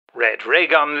Red Ray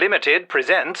Gun Limited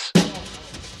presents The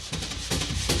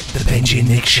Benji and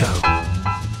Nick Show.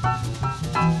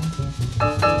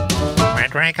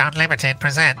 Red Ray Gun Limited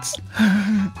presents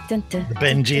The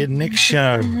Benji and Nick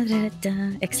Show.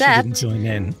 Except She didn't join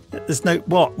in. There's no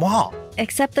what?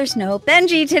 Except there's no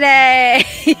Benji today.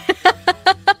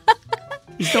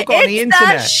 He's not got any It's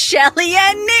internet. the Shelly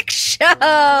and Nick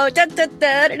Show.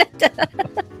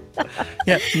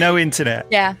 Yeah, no internet.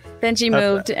 Yeah, Benji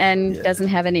moved and doesn't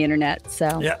have any internet.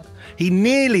 So Yeah. He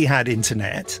nearly had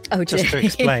internet. Oh, just did to he?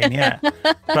 explain, yeah.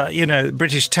 But, you know,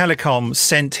 British Telecom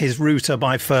sent his router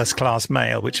by first-class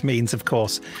mail, which means, of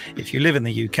course, if you live in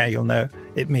the UK, you'll know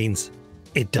it means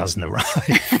it doesn't arrive.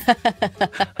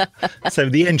 So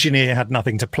the engineer had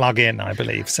nothing to plug in, I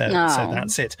believe. So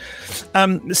that's it. I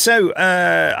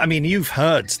mean, you've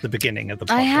heard the beginning of the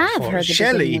podcast. I have before. heard the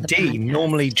Shelley beginning of the Dean podcast.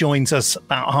 normally joins us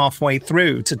about halfway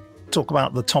through to talk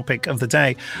about the topic of the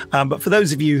day. But for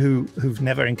those of you who've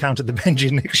never encountered the Benji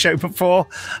and Nick Show before,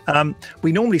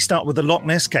 we normally start with the Loch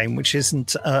Ness game, which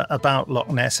isn't about Loch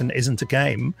Ness and isn't a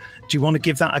game. Do you want to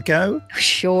give that a go?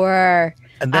 sure.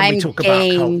 And then we I'm talk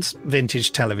game. about cult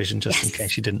vintage television, just in Yes.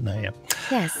 case you didn't know yet.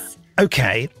 Yes.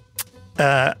 Okay.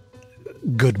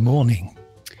 Good morning.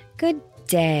 Good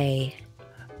day.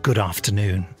 Good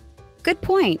afternoon. Good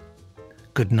point.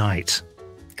 Good night.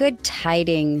 Good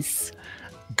tidings.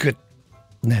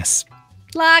 Goodness.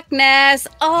 Loch Ness.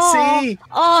 Oh, See?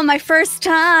 oh, my first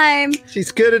time.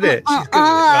 She's good at it. She's good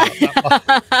at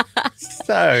it.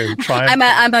 So, try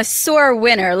I'm a sore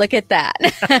winner. Look at that.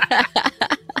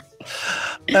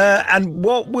 and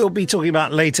what we'll be talking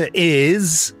about later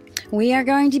is... We are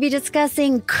going to be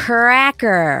discussing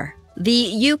Cracker,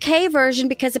 the UK version,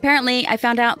 because apparently I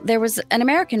found out there was an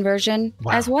American version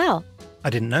as well. I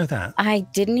didn't know that. I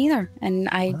didn't either, and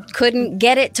I couldn't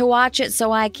get it to watch it,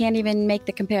 so I can't even make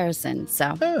the comparison.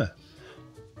 So,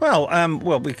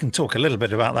 Well, we can talk a little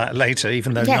bit about that later,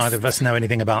 even though neither of us know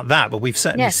anything about that. But we've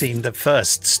certainly seen the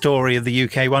first story of the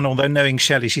UK one, although knowing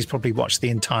Shelley, she's probably watched the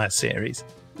entire series.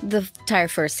 the entire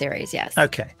first series, yes.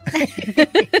 Okay.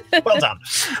 Well done.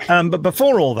 But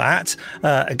before all that,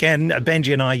 again,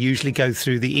 Benji and I usually go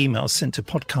through the emails sent to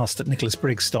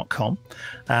podcast@nicholasbriggs.com.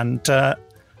 And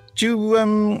do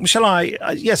you, shall I?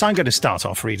 Yes, I'm going to start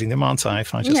off reading them, aren't I,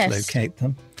 if I just locate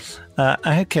them?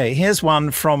 Okay, here's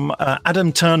one from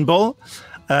Adam Turnbull.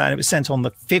 And it was sent on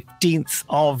the 15th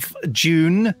of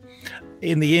June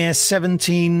in the year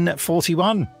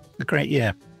 1741. A great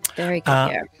year. Very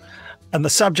good year. And the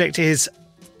subject is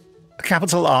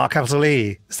capital R, capital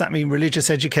E. Does that mean religious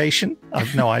education?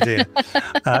 I've no idea.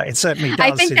 It certainly does.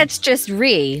 I think that's just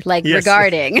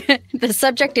regarding. The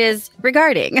subject is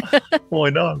regarding. Why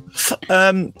not?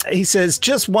 He says,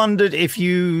 just wondered if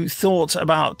you thought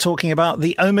about talking about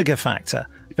the Omega Factor.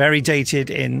 Very dated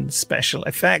in special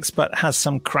effects, but has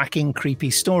some cracking,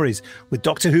 creepy stories. With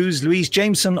Doctor Who's Louise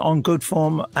Jameson on good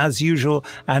form as usual,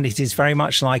 and it is very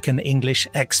much like an English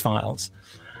X-Files.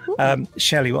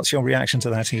 Shelley, what's your reaction to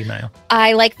that email?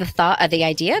 I like the thought of the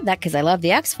idea of that because I love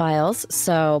the X-Files.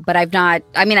 So, but I've not,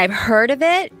 I mean, I've heard of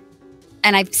it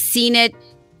and I've seen it,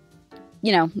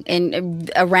 you know,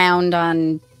 around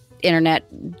on internet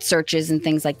searches and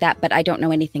things like that, but I don't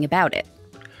know anything about it.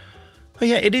 Oh,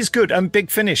 yeah, it is good. Big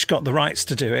Finish got the rights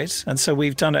to do it. And so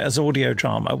we've done it as audio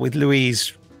drama with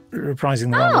Louise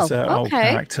reprising the role as her old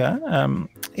character.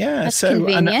 That's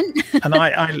convenient. And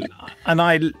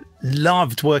I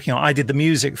loved working on it. I did the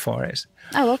music for it.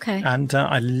 Oh, okay. And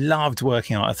I loved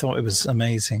working on it. I thought it was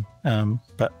amazing.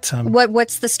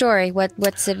 What's the story?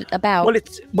 What's it about?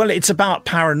 Well, it's about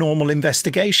paranormal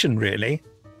investigation, really.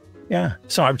 Yeah.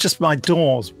 Sorry, just my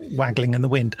doors waggling in the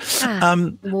wind.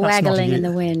 Waggling in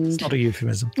the wind. It's not a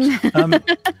euphemism.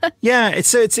 Yeah, it's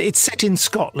set in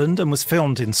Scotland and was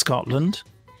filmed in Scotland.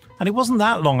 And it wasn't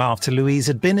that long after Louise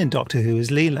had been in Doctor Who as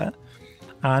Leela.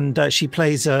 And she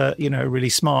plays a really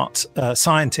smart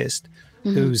scientist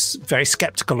who's very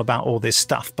skeptical about all this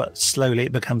stuff, but slowly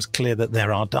it becomes clear that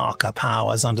there are darker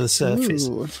powers under the surface.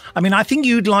 Ooh. I mean, I think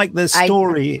you'd like the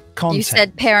story content. You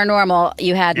said paranormal.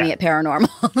 You had me at paranormal.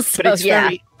 So, but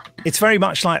it's very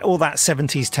much like all that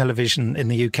 70s television in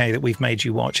the UK that we've made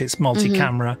you watch. It's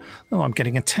multi-camera. Oh, I'm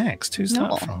getting a text. Who's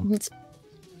that from? It's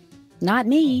not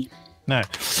me. No.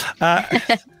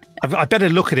 I better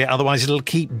look at it, otherwise it'll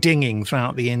keep dinging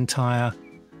throughout the entire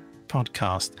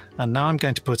podcast. And now I'm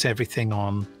going to put everything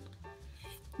on.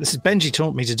 This is Benji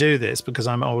taught me to do this because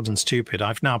I'm old and stupid.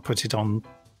 I've now put it on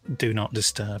Do Not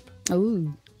Disturb.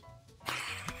 Ooh.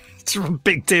 It's a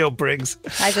big deal, Briggs.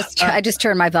 I just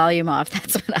turn my volume off.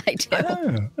 That's what I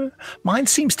do. Oh, mine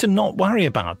seems to not worry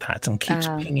about that and keeps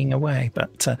pinging away.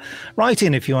 But write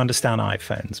in if you understand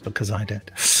iPhones, because I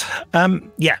don't.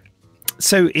 Yeah.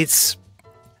 So it's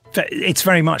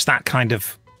very much that kind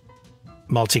of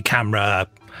multi-camera.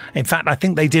 In fact, I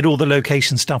think they did all the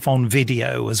location stuff on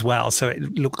video as well, so it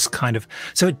looks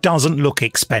so it doesn't look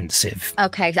expensive.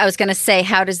 Okay, I was going to say,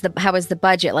 how is the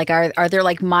budget? Like, are there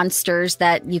like monsters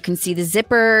that you can see the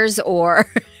zippers, or?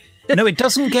 No, it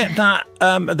doesn't get that.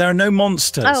 There are no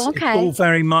monsters. Oh, okay. It's all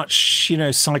very much,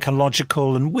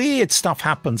 psychological, and weird stuff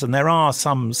happens, and there are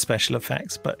some special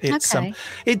effects, but it's Okay.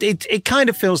 It kind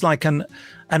of feels like an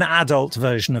adult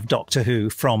version of Doctor Who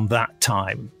from that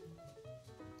time.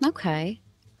 Okay.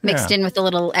 Mixed in with the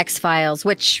little X-Files,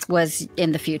 which was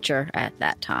in the future at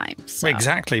that time. So.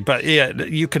 Exactly. But yeah,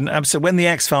 you can. So when the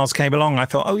X-Files came along, I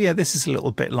thought, oh yeah, this is a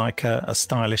little bit like a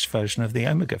stylish version of the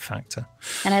Omega Factor.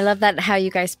 And I love that how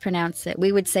you guys pronounce it.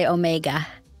 We would say Omega.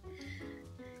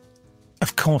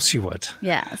 Of course you would.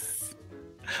 Yes.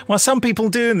 Well, some people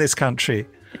do in this country.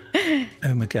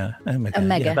 Omega. Omega.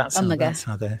 Yeah, that's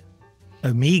how they're.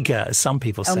 Omega, as some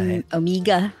people say it.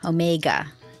 Omega.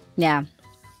 Yeah.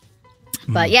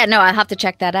 But yeah, no, I'll have to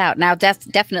check that out. Now,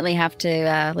 definitely have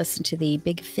to listen to the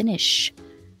Big Finish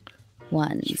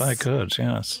ones. Very good,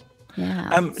 yes. Yeah.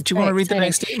 Do you want to read the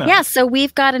next email? Yeah, so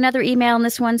we've got another email, and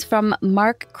this one's from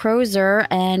Mark Crozer,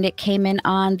 and it came in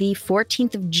on the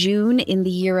 14th of June in the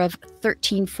year of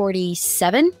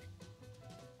 1347.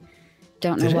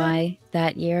 Don't know why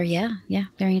that year. Yeah,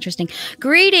 very interesting.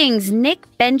 Greetings, Nick,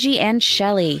 Benji, and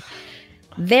Shelley.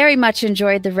 Very much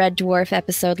enjoyed the Red Dwarf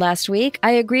episode last week.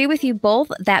 I agree with you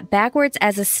both that Backwards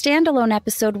as a standalone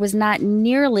episode was not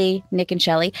nearly, Nick and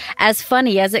Shelley, as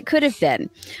funny as it could have been.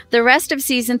 The rest of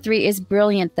season 3 is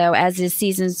brilliant, though, as is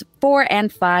seasons 4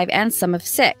 and 5 and some of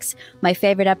 6. My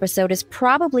favorite episode is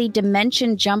probably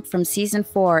Dimension Jump from season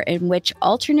 4, in which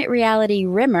alternate reality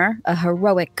Rimmer, a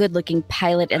heroic, good-looking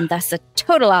pilot and thus a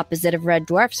total opposite of Red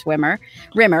Dwarf swimmer,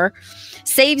 Rimmer,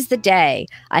 saves the day.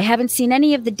 I haven't seen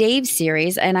any of the Dave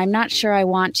series, and I'm not sure I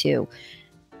want to.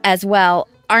 As well,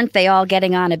 aren't they all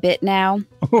getting on a bit now?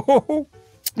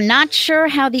 Not sure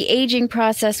how the aging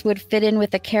process would fit in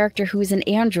with a character who's an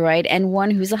android and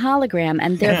one who's a hologram,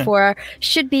 and therefore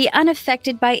should be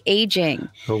unaffected by aging.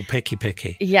 Oh,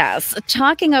 picky. Yes.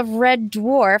 Talking of Red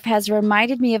Dwarf has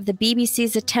reminded me of the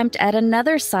BBC's attempt at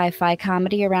another sci-fi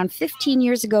comedy around 15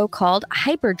 years ago called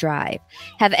Hyperdrive.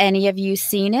 Have any of you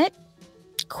seen it?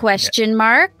 Question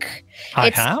mark. I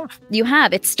have. You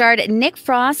have. It starred Nick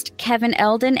Frost, Kevin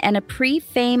Eldon, and a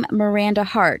pre-fame Miranda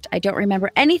Hart. I don't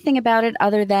remember anything about it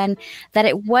other than that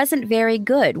it wasn't very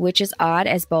good, which is odd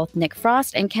as both Nick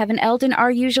Frost and Kevin Eldon are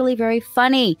usually very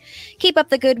funny. Keep up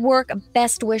the good work.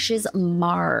 Best wishes,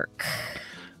 Mark.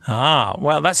 Ah,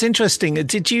 well, that's interesting.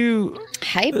 Did you...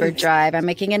 Hyperdrive. I'm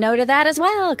making a note of that as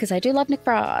well, because I do love Nick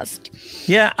Frost.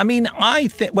 Yeah, I mean, I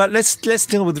think... Well, let's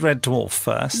deal with Red Dwarf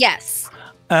first. Yes.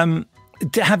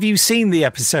 Have you seen the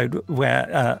episode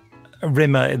where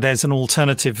Rimmer, there's an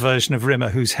alternative version of Rimmer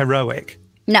who's heroic?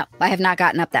 No, I have not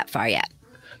gotten up that far yet.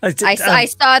 I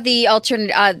saw the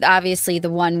alternate, obviously the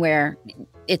one where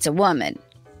it's a woman.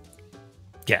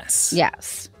 Yes.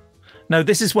 Yes. No,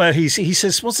 this is where he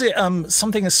says, what's it,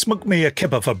 something has smoked me a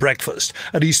kibber for breakfast,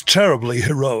 and he's terribly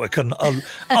heroic and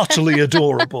utterly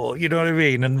adorable, you know what I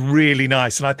mean, and really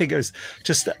nice. And I think it was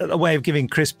just a way of giving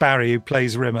Chris Barry, who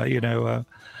plays Rimmer,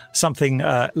 something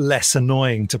less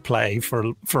annoying to play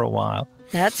for a while.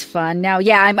 That's fun. Now,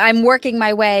 yeah, I'm working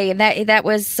my way. That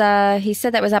was he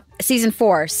said that was up season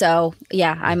 4. So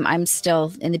yeah, I'm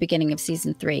still in the beginning of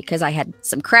season 3 because I had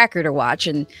some Cracker to watch,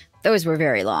 and those were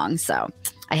very long. So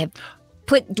I have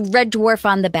put Red Dwarf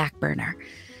on the back burner.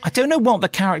 I don't know what the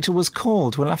character was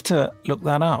called. We'll have to look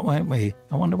that up, won't we?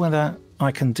 I wonder whether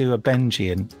I can do a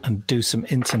Benji and do some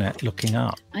internet looking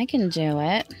up. I can do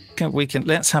it.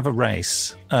 Let's have a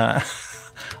race.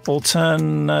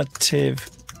 Alternative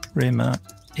Rimmer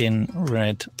in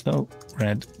Red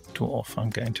Dwarf. I'm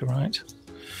going to write.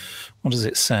 What does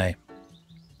it say?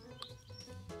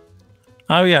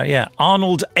 Oh, yeah.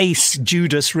 Arnold Ace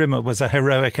Judas Rimmer was a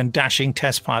heroic and dashing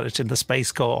test pilot in the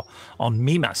Space Corps on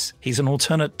Mimas. He's an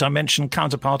alternate dimension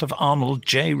counterpart of Arnold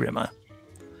J. Rimmer.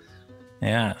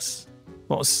 Yes.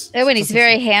 And he's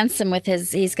very handsome with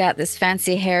he's got this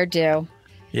fancy hairdo.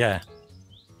 Yeah.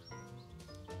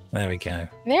 There we go.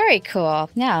 Very cool.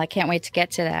 Yeah, I can't wait to get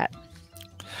to that.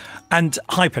 And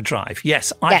Hyperdrive.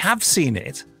 Yes, I have seen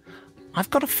it. I've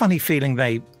got a funny feeling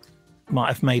they might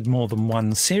have made more than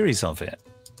one series of it.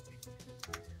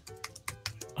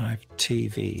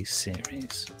 TV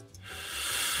series.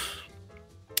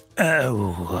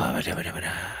 Oh.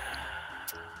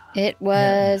 It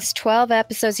was 12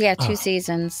 episodes. Yeah, 2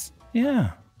 seasons.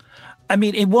 Yeah. I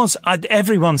mean, it was...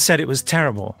 everyone said it was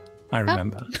terrible, I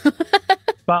remember.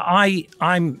 But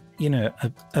I'm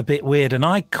a bit weird, and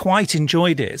I quite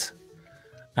enjoyed it,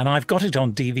 and I've got it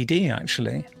on DVD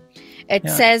actually. It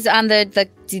says on the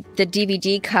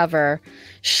DVD cover,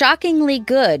 shockingly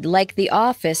good, like The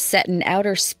Office set in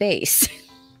outer space.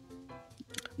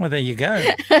 Well, there you go.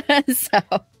 So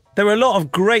there were a lot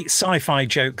of great sci-fi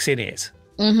jokes in it.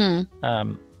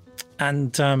 Mm-hmm.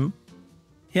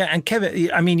 And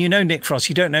Kevin, I mean, Nick Frost.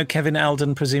 You don't know Kevin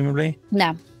Eldon, presumably?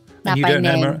 No, not you by don't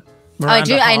name. know I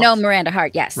do. Hart? I know Miranda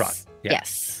Hart. Yes. Right. Yeah.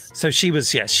 Yes. So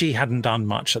she hadn't done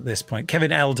much at this point.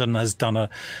 Kevin Eldon has done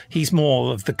he's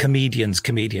more of the comedian's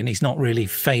comedian. He's not really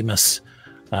famous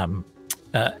to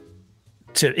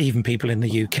even people in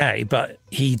the UK, but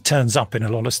he turns up in a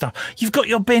lot of stuff. You've got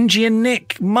your Benji and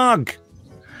Nick mug.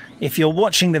 If you're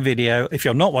watching the video, if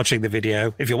you're not watching the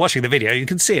video, if you're watching the video, you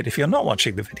can see it. If you're not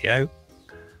watching the video,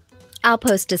 I'll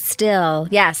post a still.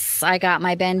 Yes, I got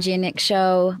my Benji and Nick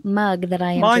show mug that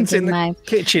I am mine's in the my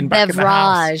kitchen back of the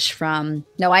house. beverage from.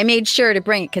 No, I made sure to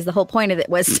bring it because the whole point of it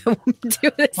was to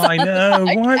do this. I know.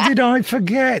 Why did I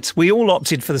forget? We all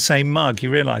opted for the same mug.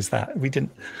 You realise that? We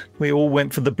didn't. We all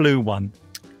went for the blue one.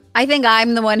 I think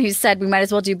I'm the one who said we might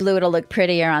as well do blue. It'll look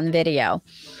prettier on the video.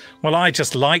 Well, I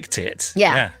just liked it.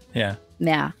 Yeah.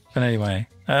 But anyway,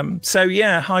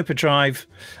 Hyperdrive.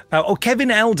 Kevin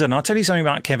Eldon. I'll tell you something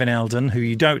about Kevin Eldon, who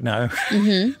you don't know.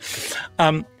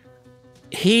 Mm-hmm.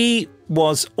 He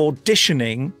was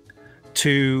auditioning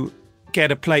to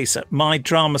get a place at my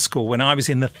drama school when I was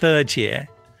in the third year.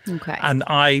 Okay. And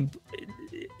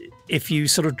if you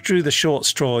sort of drew the short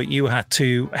straw, you had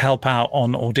to help out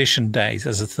on audition days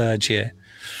as a third year.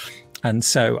 And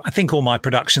so I think all my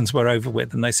productions were over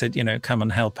with, and they said, come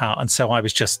and help out. And so I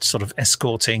was just sort of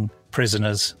escorting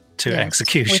prisoners to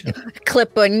execution. With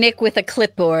clipboard, Nick with a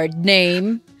clipboard,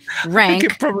 name, rank,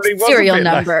 it probably was serial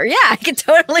number. Yeah, I can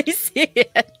totally see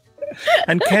it.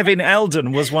 And Kevin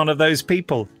Eldon was one of those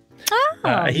people.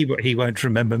 Oh. He won't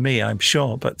remember me, I'm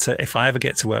sure. But if I ever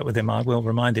get to work with him, I will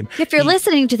remind him. If you're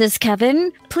listening to this,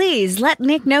 Kevin, please let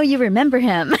Nick know you remember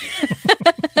him.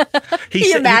 Can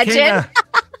you imagine?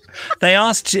 They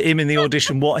asked him in the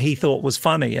audition what he thought was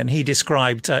funny, and he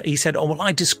described. He said, "Oh well,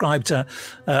 I described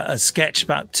a sketch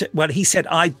about." He said,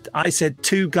 "I said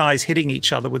two guys hitting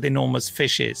each other with enormous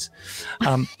fishes,"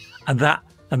 and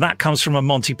that comes from a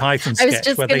Monty Python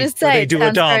sketch where they do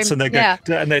a dance and they go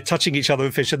and they're touching each other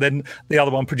with fish, and then the other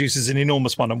one produces an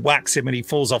enormous one and whacks him, and he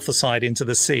falls off the side into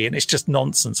the sea, and it's just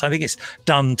nonsense. I think it's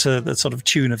done to the sort of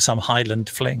tune of some Highland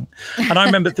fling, and I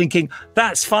remember thinking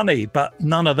that's funny, but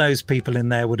none of those people in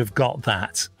there would have got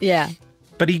that. Yeah,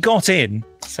 but he got in.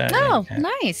 So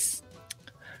nice.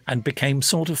 And became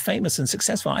sort of famous and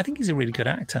successful. I think he's a really good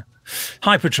actor.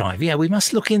 Hyperdrive, we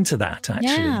must look into that, actually.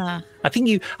 Yeah. I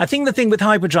think the thing with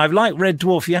Hyperdrive, like Red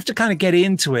Dwarf, you have to kind of get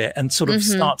into it and sort of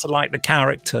start to like the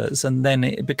characters, and then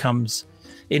it becomes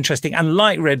interesting. And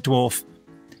like Red Dwarf,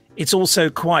 it's also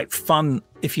quite fun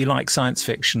if you like science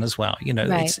fiction as well.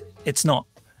 Right.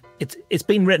 It's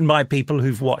been written by people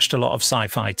who've watched a lot of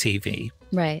sci-fi TV.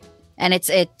 Right. And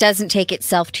it doesn't take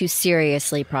itself too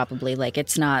seriously, probably. Like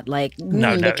it's not like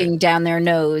looking down their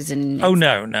nose and.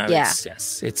 No. Yeah.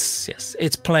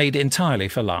 It's played entirely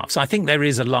for laughs. I think there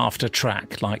is a laughter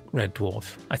track like Red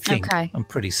Dwarf. I think. Okay. I'm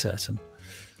pretty certain.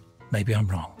 Maybe I'm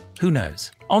wrong. Who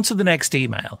knows? On to the next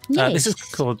email. Yes. This is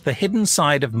called The Hidden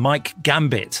Side of Mike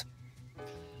Gambit.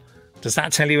 Does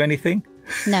that tell you anything?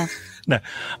 No. No.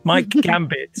 Mike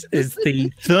Gambit is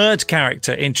the third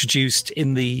character introduced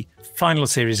in the final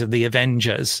series of the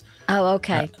Avengers. Oh,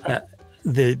 okay.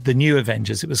 The new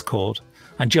Avengers, it was called.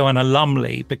 And Joanna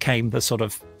Lumley became the sort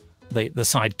of the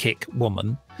sidekick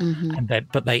woman.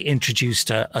 But they introduced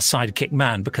a sidekick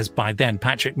man, because by then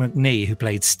Patrick McNee, who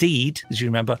played Steed, as you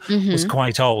remember, was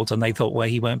quite old, and they thought, well,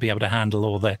 he won't be able to handle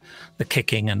all the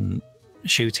kicking and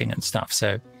shooting and stuff.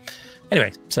 So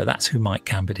anyway, so that's who Mike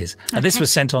Gambit is. And this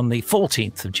was sent on the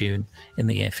 14th of June in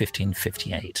the year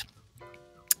 1558.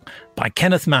 By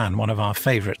Kenneth Mann, one of our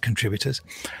favourite contributors.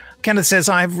 Kenneth says,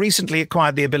 I have recently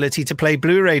acquired the ability to play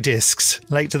Blu-ray discs.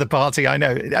 Late to the party, I know.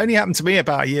 It only happened to me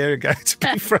about a year ago, to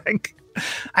be frank.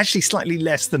 Actually, slightly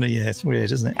less than a year. It's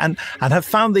weird, isn't it? And have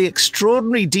found the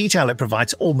extraordinary detail it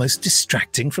provides almost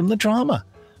distracting from the drama.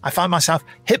 I find myself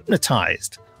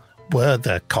hypnotised. Were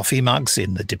the coffee mugs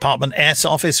in the Department S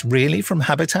office really from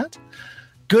Habitat?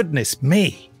 Goodness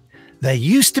me. There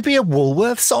used to be a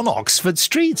Woolworths on Oxford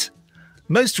Street.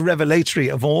 Most revelatory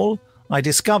of all, I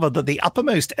discovered that the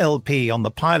uppermost LP on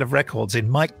the pile of records in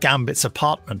Mike Gambit's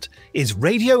apartment is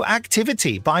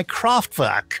Radioactivity by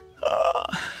Kraftwerk.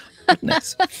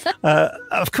 goodness.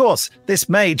 Of course, this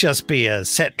may just be a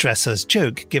set dresser's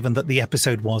joke, given that the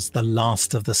episode was the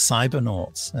last of the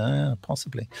Cybernauts.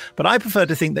 Possibly. But I prefer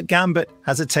to think that Gambit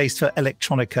has a taste for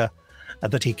electronica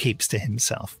that he keeps to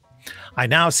himself. I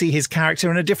now see his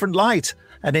character in a different light,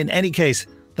 and in any case,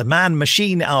 the Man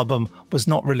Machine album was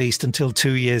not released until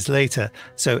 2 years later,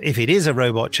 so if it is a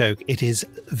robot joke, it is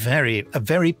a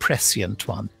very prescient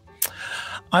one.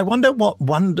 I wonder what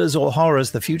wonders or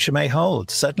horrors the future may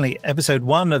hold. Certainly, episode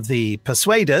 1 of The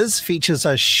Persuaders features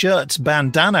a shirt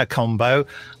bandana combo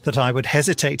that I would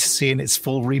hesitate to see in its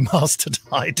full remastered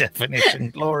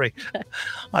high-definition glory.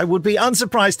 I would be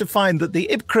unsurprised to find that the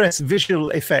Ipcress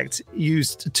visual effect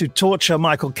used to torture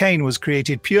Michael Caine was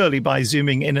created purely by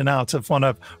zooming in and out of one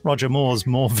of Roger Moore's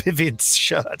more vivid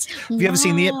shirts. Have you ever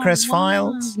seen the Ipcress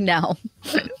files? No.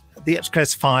 The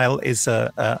Ipcress file is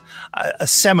a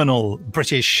seminal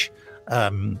British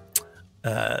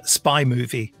spy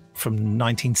movie from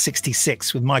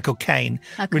 1966 with Michael Caine.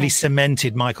 Okay. Really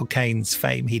cemented Michael Caine's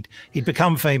fame. He'd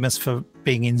become famous for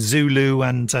being in Zulu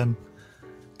and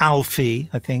Alfie,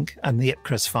 I think, and the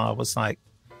Ipcress file was like,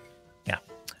 yeah.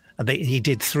 And he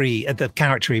did 3. The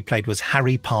character he played was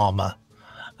Harry Palmer,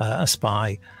 a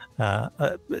spy,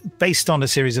 based on a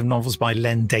series of novels by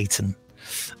Len Dayton.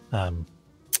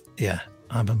 Yeah,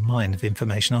 I'm a mine of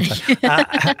information, aren't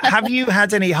I? Have you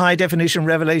had any high-definition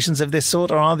revelations of this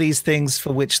sort, or are these things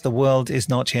for which the world is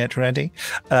not yet ready?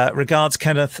 Regards,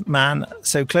 Kenneth Mann,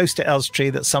 so close to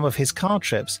Elstree that some of his car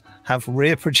trips have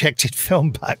rear-projected film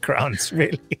backgrounds,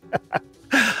 really.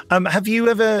 Have you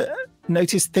ever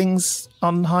noticed things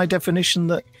on high definition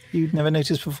that you'd never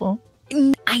noticed before?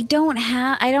 I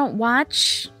don't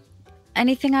watch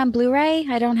anything on Blu-ray.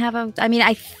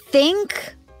 I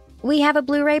think we have a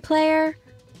Blu-ray player,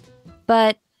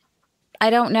 but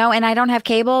I don't know. And I don't have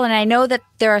cable. And I know that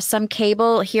there are some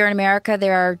cable here in America.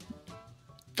 There are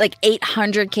like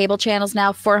 800 cable channels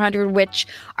now, 400 which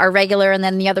are regular. And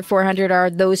then the other 400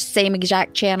 are those same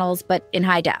exact channels, but in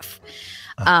high def.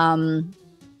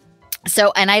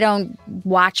 So, and I don't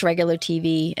watch regular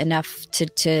TV enough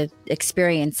to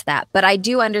experience that. But I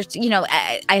do understand,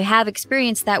 I have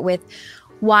experienced that with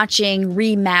watching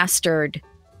remastered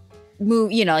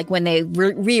like when they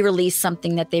re-release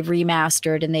something that they've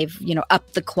remastered and they've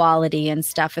upped the quality and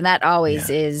stuff, and that always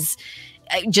is,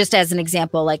 just as an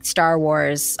example, like Star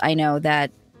Wars. I know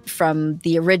that from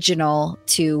the original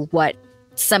to what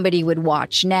somebody would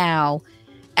watch now,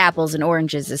 apples and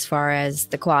oranges as far as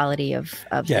the quality of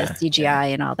the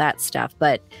CGI and all that stuff.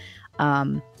 But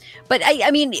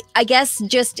I mean, I guess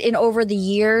just in over the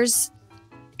years,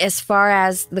 as far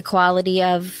as the quality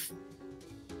of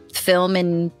film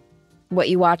and what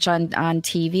you watch on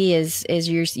TV is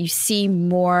you see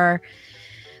more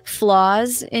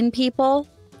flaws in people,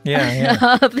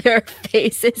 of their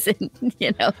faces, and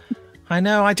I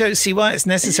know, I don't see why it's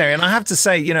necessary. And I have to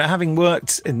say, having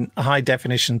worked in high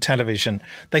definition television,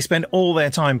 they spend all their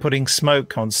time putting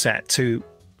smoke on set to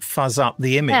fuzz up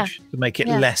the image to make it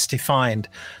less defined.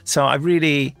 So I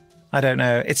don't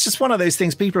know. It's just one of those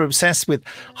things. People are obsessed with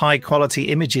high quality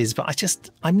images, but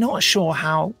I'm not sure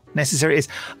how necessary it is.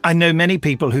 I know many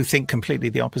people who think completely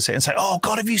the opposite and say, "Oh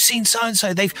God, have you seen so and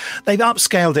so? They've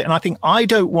upscaled it." And I think I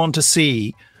don't want to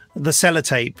see the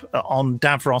sellotape on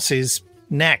Davros's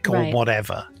neck or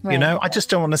whatever. I just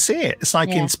don't want to see it. It's like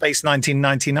in Space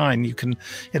 1999. You can,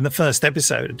 in the first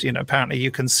episode, apparently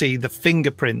you can see the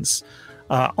fingerprints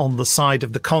on the side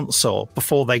of the console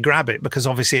before they grab it, because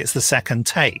obviously it's the second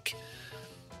take.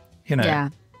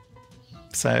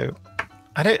 So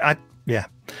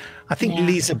I think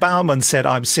Lisa Bauman said,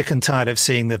 "I'm sick and tired of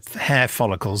seeing the hair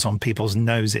follicles on people's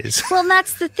noses." Well, and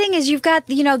that's the thing, is you've got,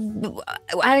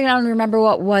 I don't remember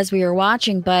what was we were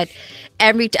watching, but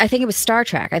I think it was Star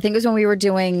Trek. I think it was when we were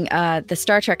doing the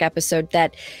Star Trek episode,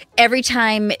 that every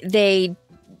time they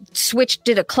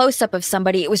did a close-up of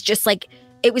somebody, it was just like,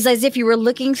 it was as if you were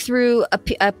looking through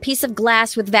a piece of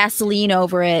glass with Vaseline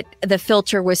over it. The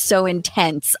filter was so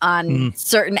intense on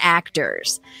certain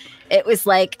actors. It was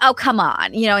like, oh, come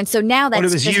on. And so now that's... Well,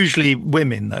 it was usually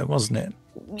women, though, wasn't it?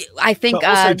 I think...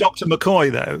 But also Dr.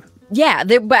 McCoy, though. Yeah,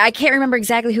 but I can't remember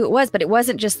exactly who it was, but it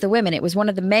wasn't just the women. It was one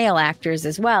of the male actors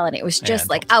as well. And it was just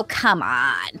like, oh, come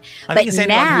on. I think it's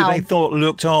anyone who they thought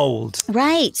looked old.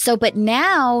 Right. So, but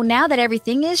now that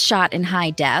everything is shot in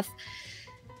high def,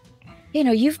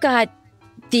 you've got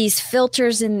these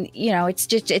filters, and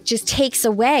it just takes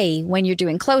away when you're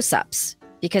doing close-ups,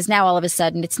 because now all of a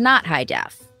sudden it's not high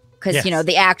def, because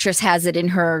the actress has it in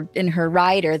her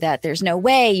rider that there's no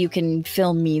way you can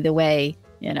film me the way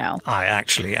I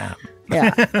actually am.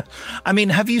 Yeah. I mean,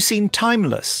 have you seen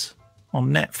Timeless? on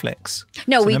Netflix.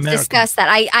 No, It's an we've American- discussed that.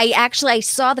 I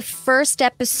saw the first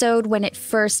episode when it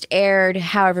first aired,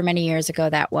 however many years ago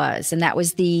that was, and that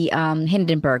was the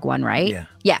Hindenburg one, right? Yeah.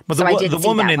 Yeah. Well, so I did the see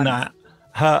woman that in one.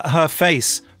 that, her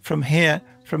face from here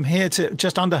to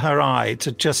just under her eye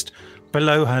to just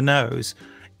below her nose,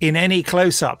 in any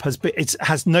close up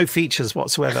has no features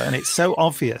whatsoever, and it's so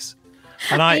obvious.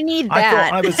 And I need I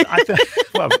that. thought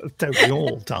well, don't we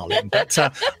all, darling? But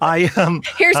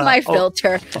Here's my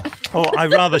filter. or I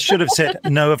rather should have said,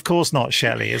 no, of course not,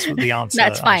 Shelley, is the answer.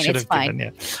 That's I fine. should It's have fine.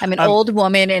 given you. I'm an old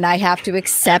woman, and I have to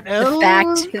accept the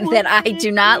fact that I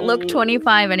do not look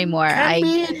 25 anymore.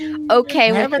 I'm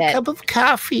okay with it. Have a cup of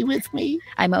coffee with me.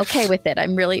 I'm okay with it.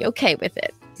 I'm really okay with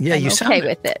it. Yeah, I'm you sound okay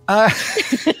with it.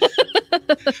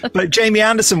 But Jamie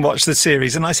Anderson watched the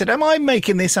series, and I said, am I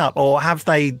making this up, or have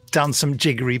they done some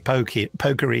jiggery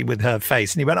pokery with her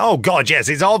face? And he went, oh God, yes,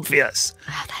 it's obvious.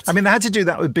 I mean, they had to do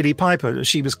that with Billie Piper.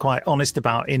 She was quite honest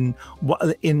about in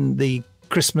the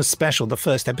Christmas special, the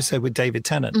first episode with David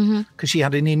Tennant, because she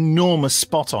had an enormous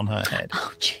spot on her head.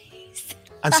 Oh, jeez.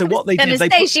 And so what they I did, was they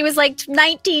gonna say put, she was like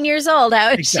 19 years old.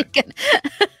 How is she gonna...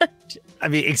 I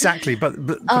mean, exactly, but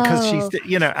because she's,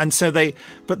 and so they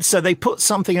put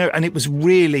something out, and it was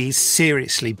really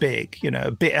seriously big,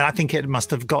 a bit. I think it must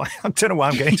have got. I don't know why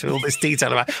I'm going into all this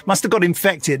detail about. Must have got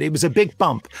infected. It was a big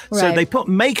bump, so Right. they put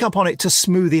makeup on it to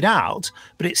smooth it out,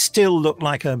 but it still looked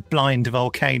like a blind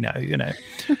volcano,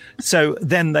 So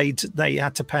then they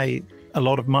had to pay a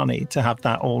lot of money to have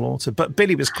that all altered. But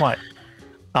Billy was quite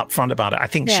upfront about it. I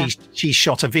think she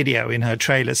shot a video in her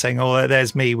trailer saying, oh,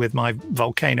 there's me with my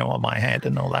volcano on my head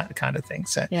and all that kind of thing.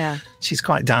 So Yeah. she's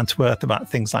quite down to earth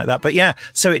about things like that. But yeah,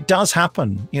 so it does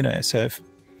happen, so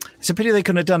it's a pity they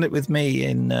couldn't have done it with me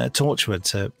in Torchwood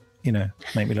to,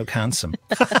 make me look handsome.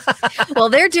 Well,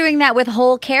 they're doing that with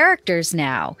whole characters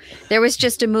now. There was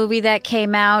just a movie that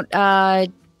came out,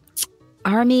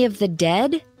 Army of the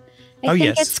Dead, I think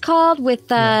yes. it's called, with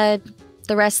the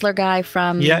wrestler guy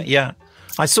from Yeah.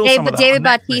 I saw some of that David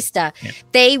on Netflix. Bautista. Yeah.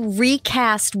 They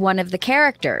recast one of the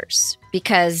characters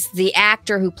because the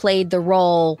actor who played the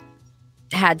role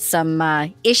had some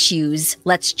issues,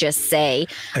 let's just say.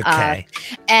 Okay.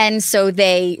 And so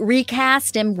they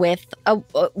recast him with a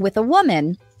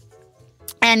woman,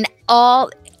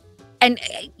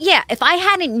 if I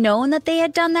hadn't known that they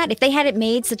had done that, if they hadn't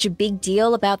made such a big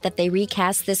deal about that they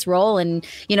recast this role, and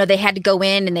they had to go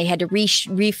in and they had to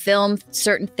refilm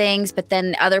certain things, but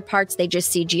then other parts they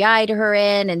just CGI'd her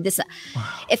in, and this. Wow.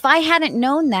 If I hadn't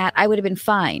known that, I would have been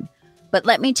fine. But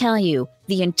let me tell you,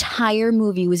 the entire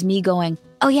movie was me going,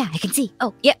 oh yeah, I can see.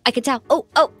 Oh yeah, I can tell. Oh,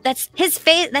 that's his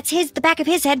face. That's the back of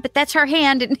his head, but that's her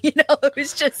hand. And it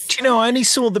was just. I only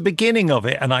saw the beginning of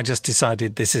it, and I just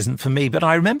decided this isn't for me. But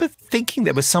I remember thinking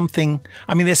there was something.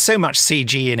 I mean, there's so much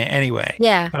CG in it anyway.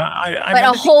 Yeah. But but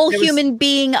a whole human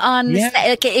being on the set,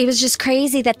 like, it was just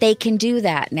crazy that they can do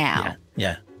that now.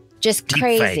 Yeah. Just Deep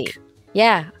crazy. fake.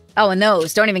 Yeah. Oh, and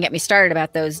those. Don't even get me started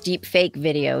about those deep fake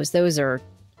videos. Those are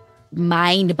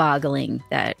mind-boggling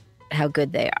how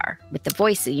good they are with the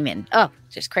voice even. Oh,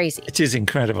 just crazy. It is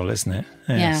incredible, isn't it?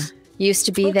 Yes. Yeah. Used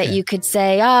to be that you could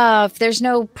say, if there's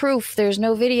no proof, there's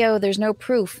no video, there's no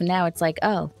proof. And now it's like,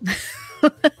 oh.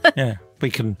 Yeah. We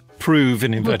can prove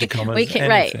in inverted commas. We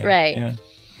can, anything. right. Yeah.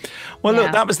 Well,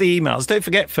 look, that was the emails. Don't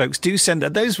forget, folks, do send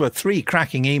those were 3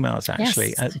 cracking emails,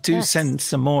 actually. Yes, send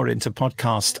some more into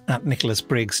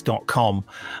podcast@nicholasbriggs.com.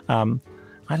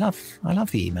 I love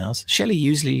the emails. Shelley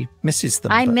usually misses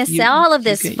them. I miss all of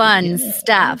this fun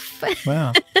stuff.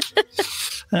 Wow.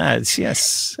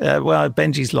 Yes. Well,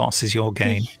 Benji's loss is your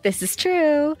gain. This is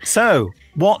true. So,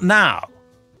 what now?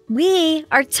 We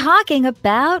are talking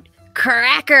about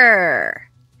Cracker,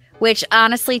 which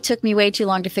honestly took me way too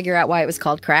long to figure out why it was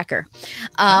called Cracker.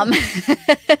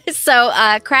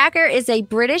 So Cracker is a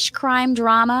British crime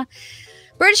drama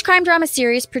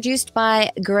series produced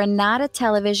by Granada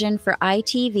Television for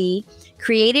ITV,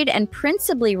 created and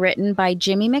principally written by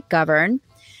Jimmy McGovern.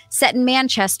 Set in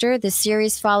Manchester, the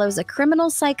series follows a criminal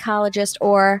psychologist,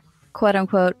 or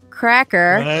quote-unquote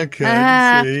cracker,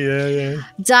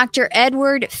 Dr.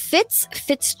 Edward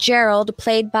Fitzgerald,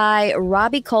 played by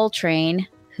Robbie Coltrane,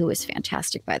 who is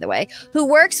fantastic, by the way, who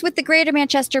works with the Greater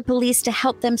Manchester Police to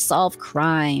help them solve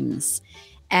crimes.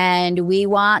 And we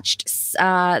watched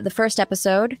the first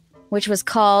episode, which was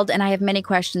called, and I have many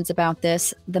questions about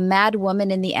this, The Mad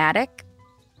Woman in the Attic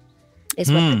is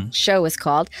what the show is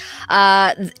called.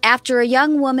 After a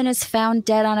young woman is found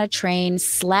dead on a train,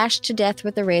 slashed to death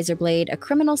with a razor blade, a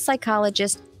criminal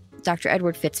psychologist Dr.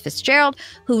 Edward Fitzgerald,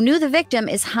 who knew the victim,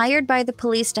 is hired by the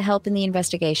police to help in the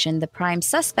investigation. The prime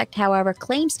suspect, however,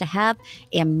 claims to have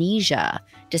amnesia,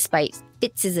 despite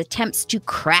Fitz's attempts to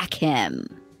crack him.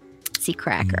 See,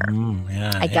 Cracker.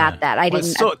 I got that. I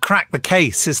didn't sort of crack the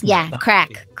case, isn't it?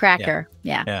 Cracker.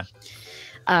 Yeah.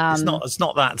 It's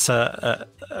not that a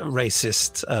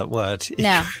racist word.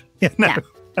 No. No.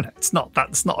 It's not.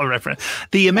 That's not a reference.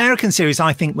 The American series,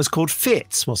 I think, was called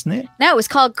Fitz, wasn't it? No, it was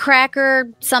called Cracker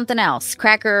something else.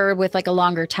 Cracker with like a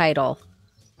longer title.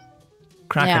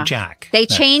 Cracker Jack. They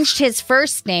changed his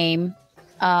first name.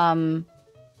 I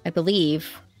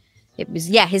believe it was.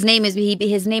 Yeah, his name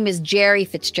is Jerry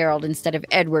Fitzgerald instead of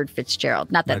Edward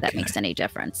Fitzgerald. Not that that makes any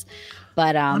difference,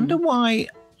 but I wonder why.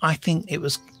 I think it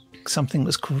was something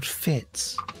was called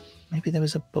Fitz. Maybe there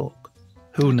was a book.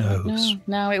 Who knows?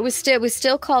 No, it was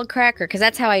still called Cracker because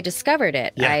that's how I discovered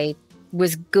it. Yeah. I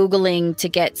was Googling to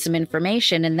get some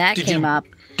information, and that came up.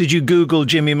 Did you Google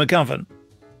Jimmy McGovern?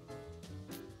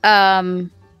 A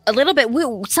little bit.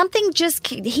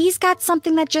 He's got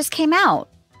something that just came out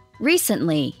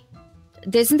recently.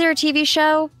 Isn't there a TV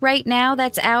show right now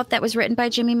that's out that was written by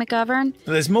Jimmy McGovern?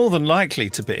 There's more than likely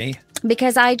to be.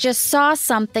 Because I just saw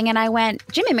something and I went,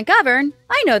 Jimmy McGovern?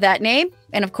 I know that name.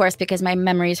 And of course, because my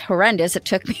memory is horrendous, it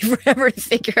took me forever to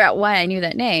figure out why I knew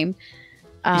that name.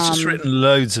 He's just written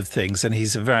loads of things, and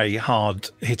he's a very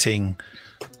hard-hitting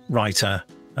writer,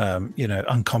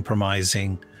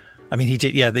 uncompromising. I mean, he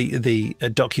did, the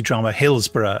docudrama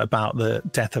Hillsborough about the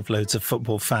death of loads of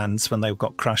football fans when they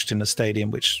got crushed in a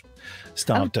stadium, which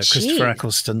starred Christopher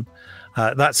Eccleston.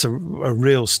 That's a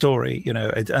real story,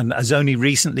 and has only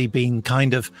recently been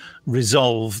kind of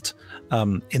resolved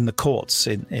in the courts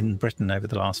in Britain over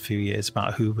the last few years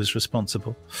about who was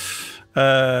responsible.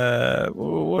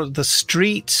 The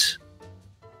Street.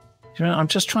 I'm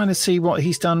just trying to see what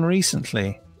he's done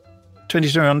recently.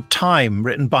 23 on Time,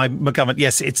 written by McGovern.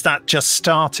 Yes, it's that just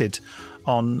started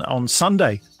on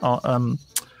Sunday on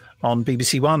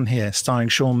BBC One here, starring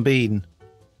Sean Bean.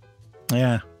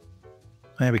 Yeah.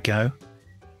 There we go.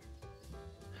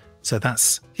 So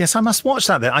yes, I must watch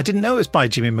that then. I didn't know it was by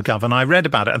Jimmy McGovern. I read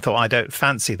about it and thought, I don't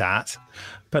fancy that.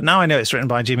 But now I know it's written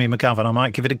by Jimmy McGovern. I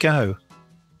might give it a go.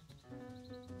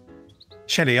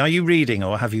 Shelley, are you reading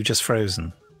or have you just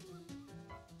frozen?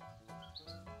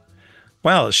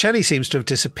 Well, Shelley seems to have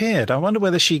disappeared. I wonder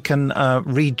whether she can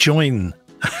rejoin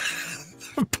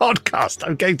the podcast.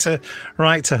 I'm going to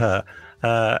write to her.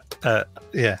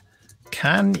 Yeah.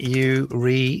 Can you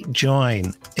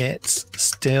rejoin? It's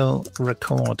still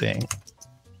recording.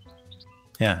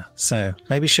 Yeah, so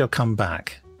maybe she'll come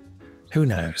back. Who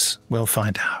knows? We'll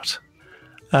find out.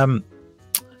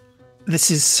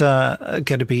 This is going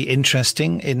to be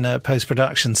interesting in a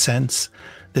post-production sense.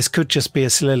 This could just be a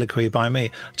soliloquy by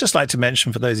me. I'd just like to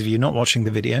mention for those of you not watching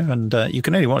the video, and you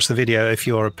can only watch the video if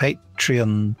you're a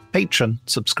patron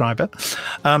subscriber,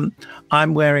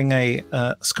 I'm wearing a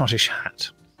Scottish hat.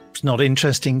 It's not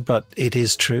interesting, but it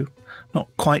is true. Not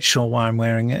quite sure why I'm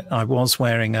wearing it. I was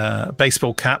wearing a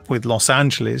baseball cap with Los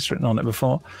Angeles written on it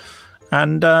before.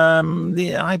 And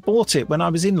I bought it when I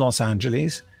was in Los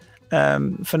Angeles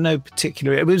for no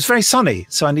particular... It was very sunny,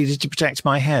 so I needed to protect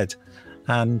my head.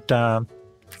 And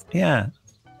yeah,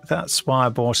 that's why I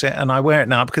bought it. And I wear it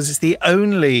now because it's the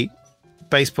only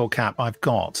baseball cap I've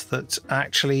got that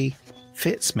actually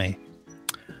fits me.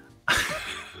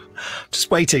 Just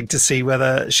waiting to see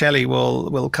whether Shelley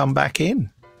will come back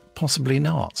in. Possibly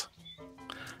not.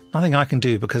 Nothing I can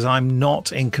do because I'm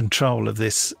not in control of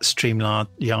this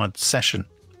StreamYard session.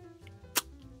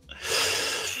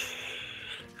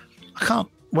 I can't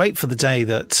wait for the day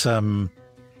that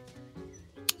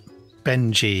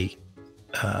Benji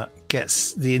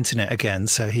gets the internet again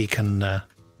so he can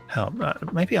help.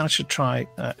 Maybe I should try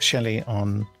Shelley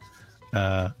on...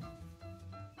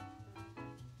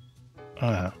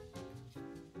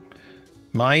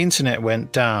 my internet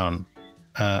went down.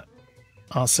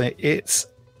 I'll say it's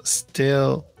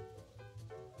still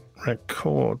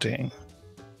recording.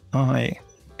 I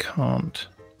can't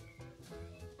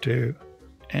do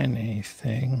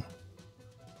anything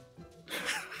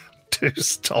to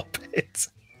stop it.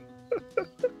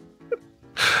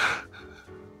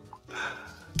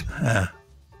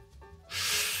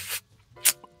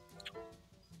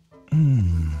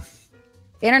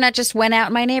 The internet just went out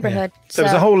in my neighborhood. Yeah. So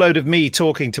there was a whole load of me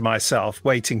talking to myself,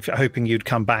 hoping you'd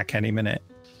come back any minute.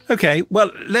 Okay, well,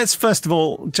 let's first of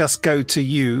all just go to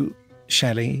you,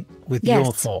 Shelley, with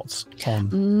your thoughts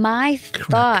on my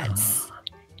thoughts.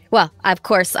 Well, of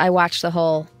course, I watched the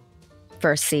whole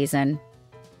first season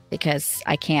because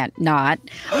I can't not.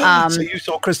 So you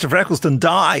saw Christopher Eccleston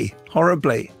die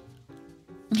horribly.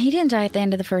 He didn't die at the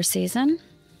end of the first season.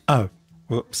 Oh,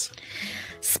 whoops.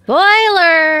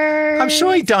 Spoiler! I'm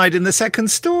sure he died in the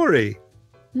second story.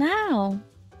 No.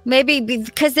 Maybe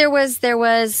because there was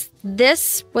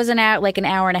this was an hour, like an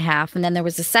hour and a half, and then there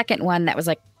was a second one that was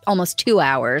like almost 2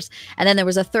 hours, and then there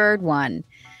was a third one.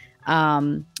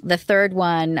 The third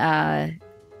one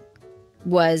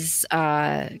was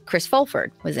Chris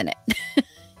Fulford was in it.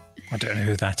 I don't know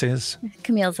who that is.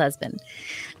 Camille's husband.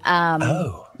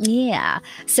 Oh. Yeah.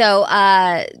 So,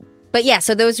 but yeah,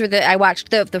 so those were I watched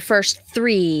the first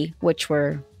 3, which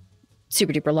were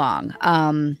super duper long.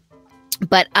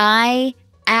 But I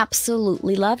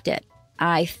absolutely loved it.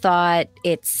 I thought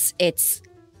it's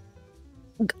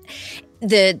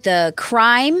the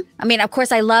crime. I mean, of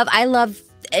course I love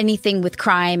anything with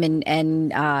crime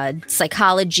and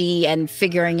psychology and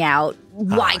figuring out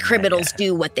why criminals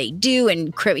do what they do,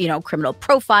 and criminal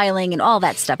profiling and all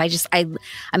that stuff.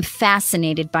 I'm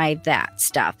fascinated by that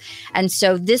stuff. And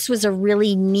so this was a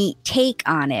really neat take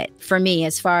on it for me,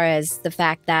 as far as the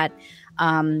fact that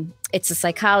it's a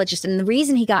psychologist, and the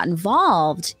reason he got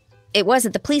involved, it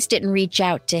wasn't the police didn't reach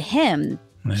out to him.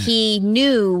 Yeah. He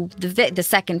knew the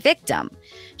second victim.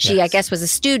 She, yes. I guess, was a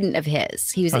student of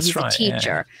his. He's a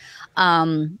teacher.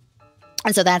 Yeah.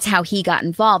 And so that's how he got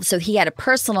involved. So he had a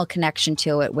personal connection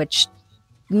to it, which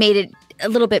made it a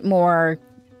little bit more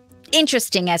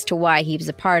interesting as to why he was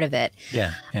a part of it.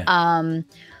 Yeah.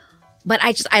 But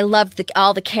I loved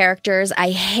all the characters.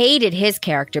 I hated his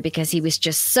character because he was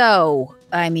just so,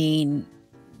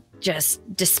 just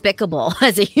despicable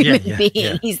as a human being.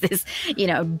 Yeah. He's this,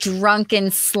 drunken,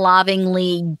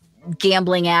 slovenly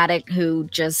gambling addict who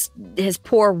just, his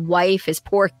poor wife, his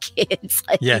poor kids.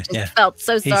 Felt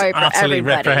so sorry for everybody. He's utterly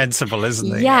reprehensible,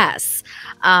 isn't he? Yes.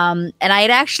 And I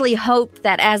had actually hoped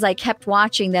that as I kept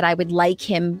watching that I would like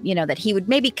him, that he would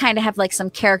maybe kind of have like some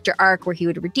character arc where he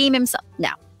would redeem himself. No.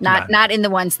 Not in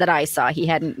the ones that I saw. He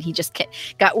just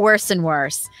got worse and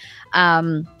worse.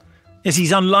 Yes,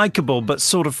 he's unlikable, but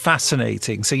sort of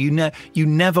fascinating. So you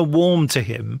never warm to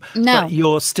him, but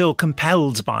you're still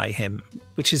compelled by him,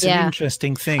 which is an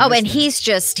interesting thing. Oh, and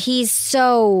he's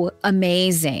so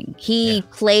amazing. He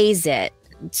plays it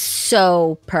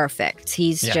so perfect.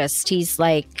 He's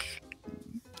like,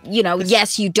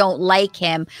 yes, you don't like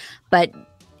him, but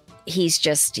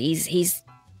he's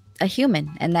a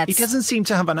human, and he doesn't seem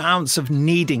to have an ounce of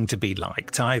needing to be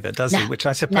liked either, does he? Which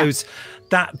I suppose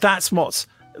that's what's,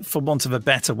 for want of a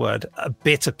better word, a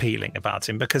bit appealing about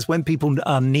him, because when people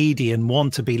are needy and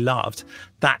want to be loved,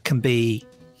 that can be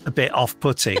a bit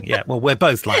off-putting. Yeah, well, we're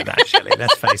both like that, Shelley,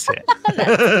 let's face it.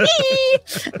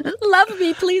 Love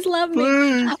me, please love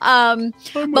me.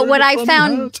 But what I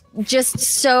found just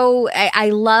so, I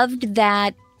loved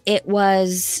that it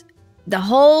was, the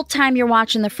whole time you're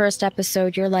watching the first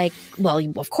episode, you're like, well,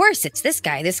 of course it's this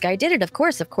guy. This guy did it. Of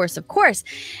course.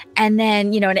 And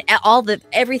then, and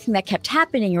everything that kept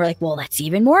happening, you're like, well, that's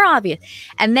even more obvious.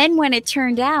 And then when it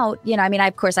turned out,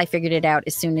 of course I figured it out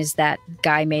as soon as that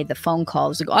guy made the phone call. It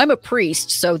was like, I'm a priest,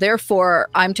 so therefore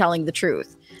I'm telling the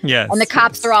truth. Yes. And the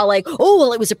cops are all like, oh,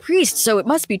 well, it was a priest, so it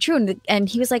must be true. And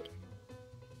he was like,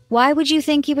 why would you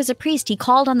think he was a priest? He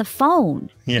called on the phone.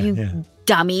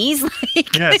 Dummies.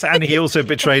 Yes, and he also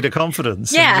betrayed a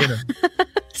confidence. Yeah.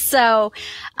 So,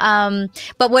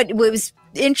 but what was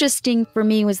interesting for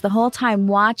me was the whole time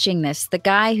watching this, the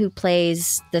guy who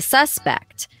plays the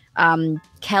suspect,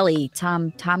 Kelly,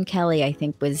 Tom Kelly, I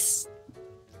think was,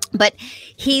 but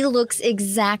he looks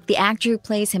the actor who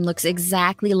plays him looks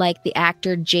exactly like the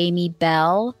actor Jamie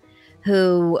Bell,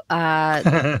 who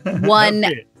won.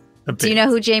 Do you know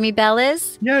who Jamie Bell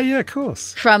is? Yeah, of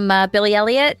course. From Billy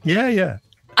Elliot? Yeah.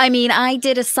 I mean, I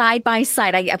did a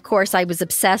side-by-side. Of course, I was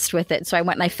obsessed with it. So I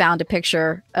went and I found a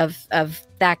picture of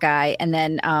that guy. And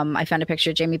then I found a picture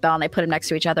of Jamie Bell and I put them next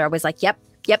to each other. I was like, yep.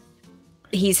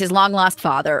 He's his long-lost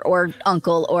father or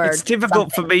uncle or It's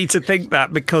difficult for me to think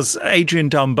that, because Adrian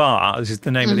Dunbar, as is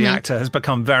the name of the actor, has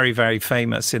become very, very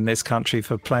famous in this country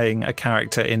for playing a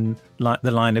character in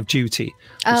The Line of Duty,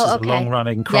 which is a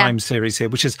long-running crime series here,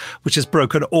 which has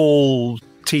broken all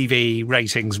TV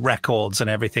ratings records and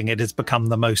everything. It has become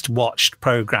the most watched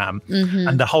program,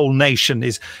 and the whole nation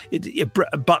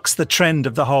it bucks the trend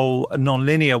of the whole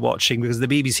non-linear watching, because the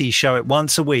BBC show it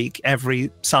once a week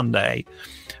every Sunday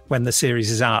when the series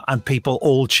is out, and people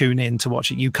all tune in to watch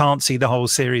it. You can't see the whole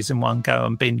series in one go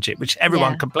and binge it, which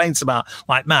everyone complains about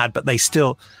like mad, but they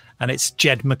still. And it's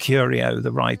Jed Mercurio,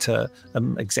 the writer,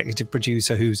 executive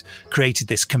producer, who's created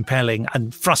this compelling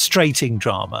and frustrating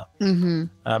drama.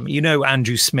 You know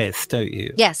Andrew Smith, don't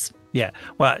you? Yes. Yeah,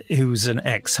 well, who's an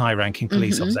ex-high-ranking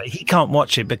police officer. He can't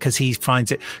watch it because he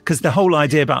finds it, because the whole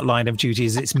idea about Line of Duty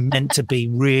is it's meant to be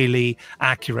really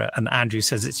accurate, and Andrew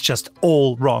says it's just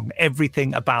all wrong.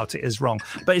 Everything about it is wrong,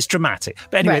 but it's dramatic.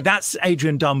 But anyway, that's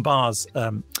Adrian Dunbar's.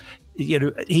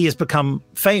 He has become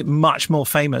much more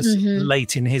famous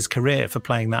late in his career for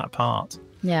playing that part.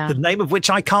 Yeah, the name of which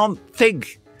I can't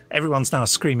think. Everyone's now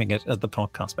screaming it at the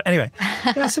podcast. But anyway,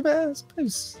 I suppose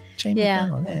Jamie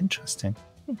Bell, interesting.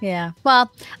 Yeah.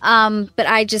 Well, but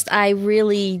I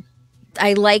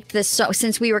liked this. So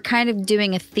since we were kind of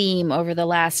doing a theme over the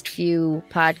last few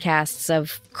podcasts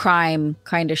of crime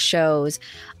kind of shows,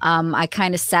 I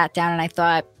kind of sat down and I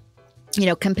thought,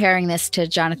 comparing this to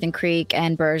Jonathan Creek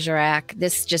and Bergerac,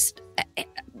 this just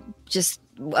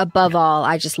above all,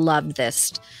 I just loved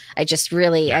this. I just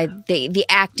really, the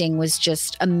acting was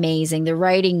just amazing. The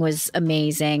writing was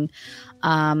amazing.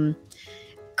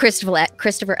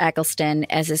 Christopher Eccleston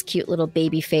as his cute little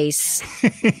baby face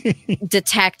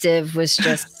detective was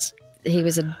just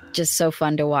just so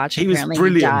fun to watch. He was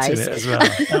brilliant in it as well.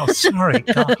 Oh, sorry.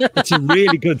 God, it's a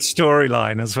really good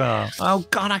storyline as well. Oh,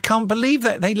 God, I can't believe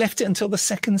that they left it until the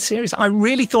second series. I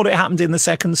really thought it happened in the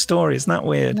second story. Isn't that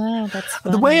weird? No, that's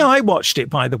funny. The way I watched it,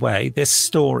 by the way, this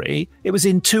story, it was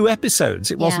in 2 episodes.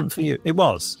 It wasn't for you. It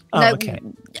was. Oh, no, okay.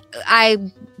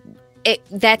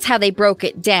 That's how they broke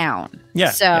it down.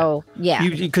 Yeah. So,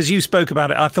 Because you spoke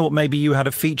about it. I thought maybe you had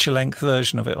a feature-length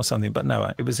version of it or something, but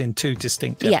no, it was in 2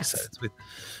 distinct episodes.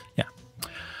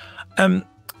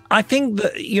 I think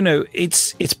that,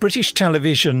 it's British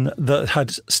television that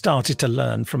had started to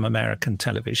learn from American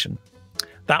television.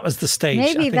 That was the stage.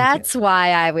 Maybe that's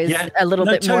why I was a little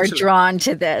bit more drawn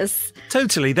to this.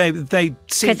 Totally. They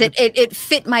because it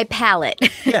fit my palate.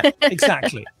 Yeah,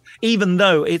 exactly. Even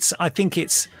though I think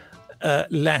it's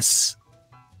less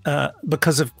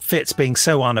because of Fitz being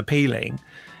so unappealing,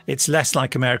 it's less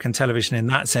like American television in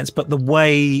that sense. But the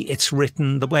way it's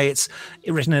written in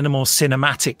a more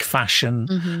cinematic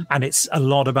fashion, and it's a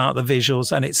lot about the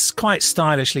visuals, and it's quite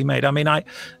stylishly made. I mean,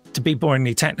 to be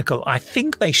boringly technical, I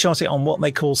think they shot it on what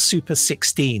they call Super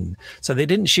 16. So they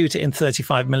didn't shoot it in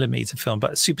 35mm film,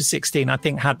 but Super 16, I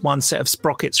think, had one set of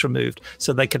sprockets removed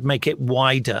so they could make it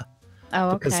wider.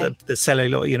 Oh, okay. Because the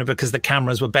celluloid, because the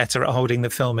cameras were better at holding the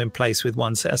film in place with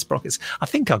one set of sprockets. I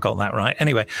think I got that right.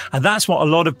 Anyway, and that's what a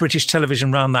lot of British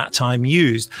television around that time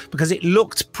used because it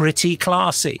looked pretty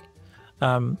classy.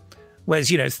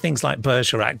 Whereas, things like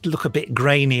Bergerac look a bit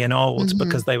grainy and old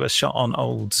because they were shot on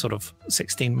old sort of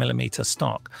 16mm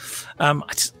stock. I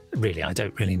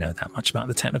don't really know that much about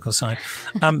the technical side.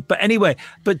 But anyway,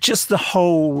 just the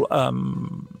whole...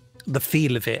 the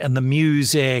feel of it and the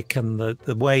music and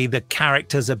the way the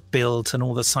characters are built and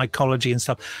all the psychology and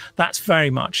stuff, that's very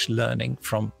much learning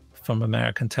from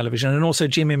American television. And also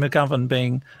Jimmy McGovern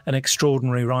being an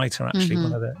extraordinary writer, actually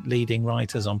one of the leading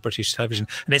writers on British television.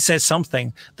 And it says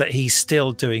something that he's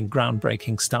still doing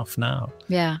groundbreaking stuff now.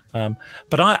 Yeah.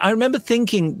 But I remember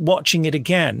thinking, watching it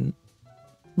again,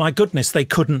 my goodness, they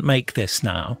couldn't make this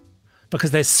now.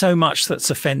 Because there's so much that's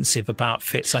offensive about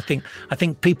Fitz. I think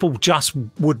people just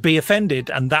would be offended,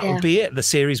 and that would be it. The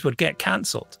series would get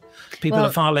cancelled. People are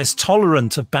far less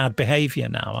tolerant of bad behavior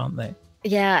now, aren't they?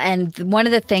 Yeah, and one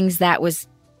of the things that was,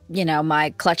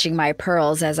 my clutching my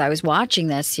pearls as I was watching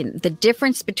this, the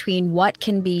difference between what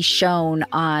can be shown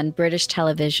on British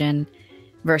television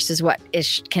versus what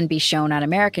can be shown on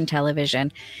American television.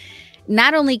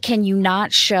 Not only can you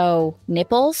not show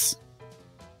nipples,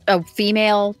 a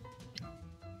female.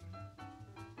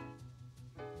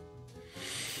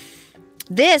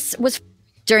 This was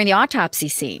during the autopsy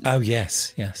scene. Oh,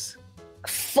 yes.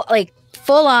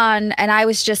 Full on. And I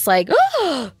was just like,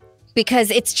 oh,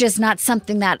 because it's just not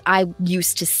something that I'm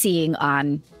used to seeing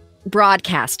on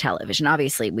broadcast television.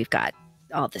 Obviously, we've got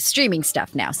all the streaming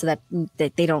stuff now, so that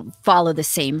they don't follow the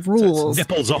same rules. So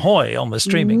nipples ahoy on the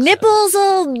streaming. Nipples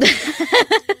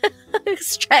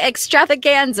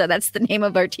extravaganza. That's the name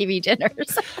of our TV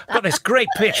dinners. Got this great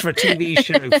pitch for a TV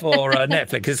show for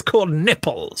Netflix. It's called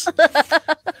Nipples.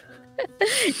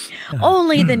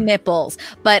 Only the nipples,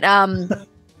 but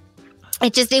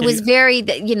it was very,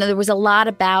 there was a lot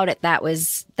about it that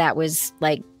was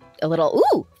like a little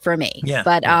ooh for me. Yeah.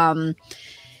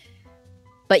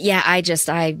 But yeah,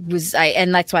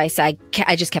 and that's why I said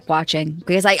I just kept watching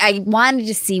because I wanted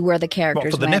to see where the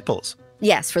characters for the went. Nipples.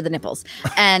 Yes, for the nipples.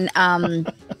 And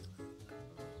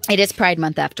it is Pride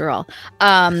Month after all.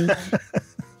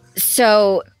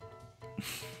 So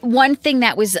one thing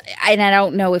that was, and I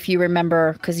don't know if you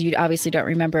remember, because you obviously don't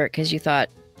remember it because you thought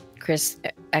Chris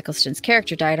Eccleston's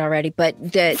character died already, but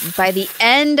by the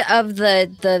end of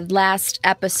the last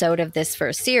episode of this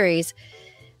first series,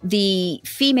 the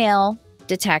female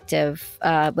detective,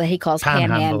 what he calls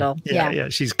Panhandle. Yeah,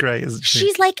 she's great, isn't she?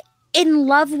 She's like in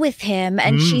love with him,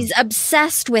 and she's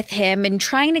obsessed with him and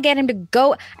trying to get him to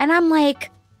go. And I'm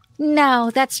like,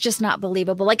 no, that's just not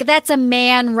believable. Like, that's a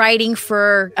man writing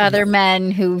for other men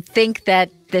who think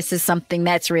that this is something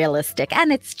that's realistic,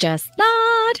 and it's just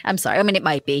not. I'm sorry. I mean, it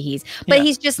might be he's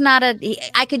just not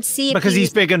I could see it because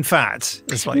he's big and fat.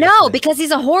 Is what no, because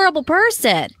he's a horrible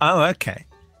person. Oh, okay.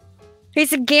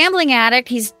 He's a gambling addict.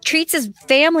 He treats his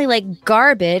family like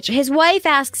garbage. His wife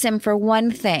asks him for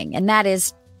one thing, and that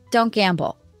is, don't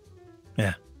gamble.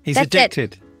 Yeah, he's That's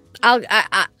addicted.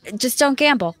 I just don't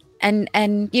gamble. And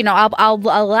I'll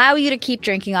allow you to keep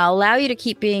drinking. I'll allow you to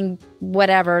keep being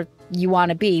whatever you want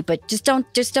to be, but just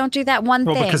don't do that one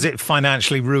thing. Because it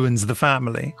financially ruins the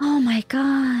family. Oh my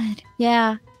God.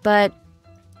 Yeah, but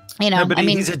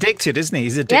he's addicted, isn't he?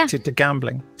 He's addicted to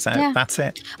gambling. So that's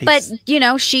it. But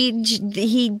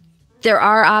there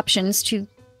are options to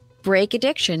break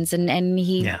addictions, and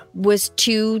he was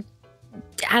too.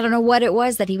 I don't know what it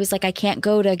was that he was like, I can't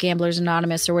go to Gamblers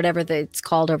Anonymous or whatever it's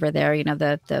called over there,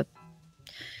 the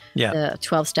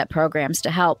 12-step programs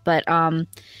to help. But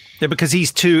because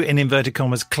he's too, in inverted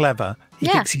commas, clever. He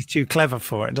thinks he's too clever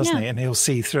for it, doesn't he? And he'll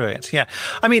see through it. Yeah.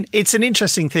 I mean, it's an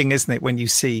interesting thing, isn't it, when you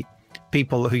see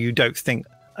people who you don't think,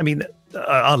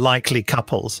 are likely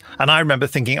couples. And I remember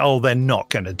thinking, oh, they're not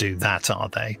going to do that, are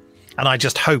they? And I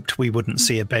just hoped we wouldn't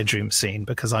see a bedroom scene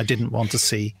because I didn't want to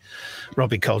see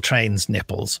Robbie Coltrane's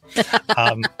nipples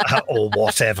or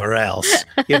whatever else,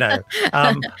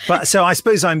 But so I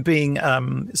suppose I'm being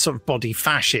sort of body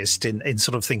fascist in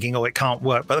sort of thinking, oh, it can't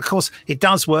work. But of course, it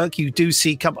does work. You do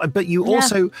see but you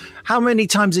also, how many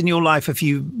times in your life have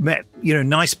you met,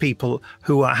 nice people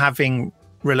who are having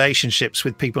relationships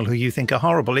with people who you think are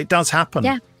horrible? It does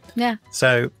happen. Yeah.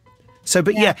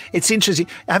 But it's interesting.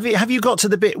 Have you got to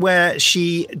the bit where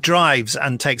she drives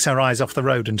and takes her eyes off the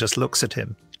road and just looks at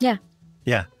him? Yeah.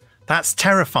 Yeah. That's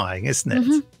terrifying, isn't it?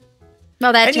 Mm-hmm.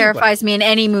 Well, that terrifies me in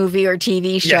any movie or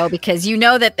TV show because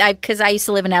because I used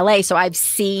to live in LA, so I've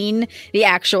seen the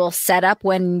actual setup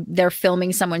when they're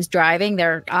filming someone's driving.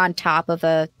 They're on top of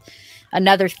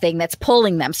another thing that's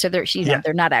pulling them, so they're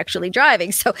they're not actually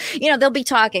driving. So they'll be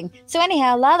talking. So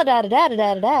anyhow, la da da da da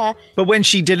da da. But when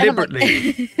she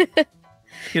deliberately,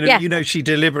 she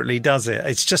deliberately does it.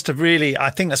 It's just I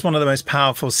think that's one of the most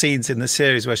powerful scenes in the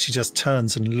series where she just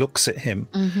turns and looks at him,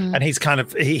 and he's kind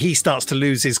of he starts to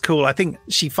lose his cool. I think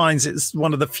she finds it's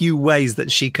one of the few ways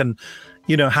that she can,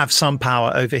 have some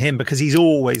power over him because he's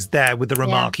always there with the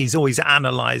remark. He's always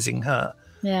analysing her.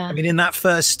 Yeah. I mean, in that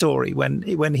first story, when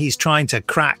he's trying to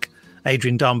crack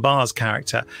Adrian Dunbar's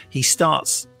character, he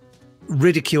starts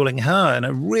ridiculing her in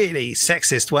a really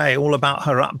sexist way, all about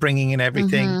her upbringing and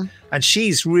everything.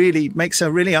 And makes her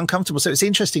really uncomfortable. So it's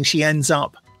interesting. She ends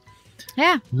up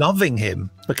loving him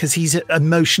because he's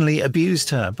emotionally abused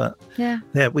her. But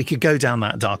we could go down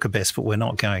that dark abyss, but we're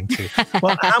not going to.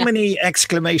 Well, how many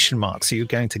exclamation marks are you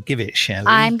going to give it, Shelley?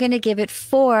 I'm going to give it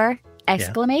 4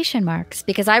 exclamation marks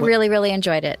because I really, really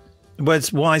enjoyed it. Why is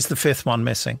the 5th one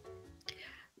missing?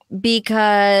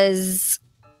 Because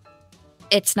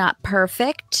it's not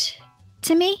perfect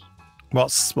to me.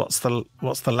 What's the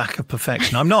lack of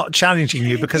perfection? I'm not challenging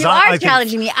you because I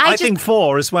challenging me. I think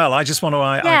 4 as well. I just want to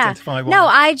identify one. No,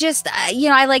 I just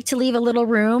I like to leave a little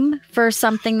room for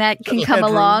something that can come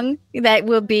along that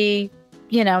will be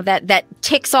that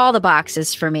ticks all the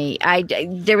boxes for me.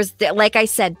 There was, like I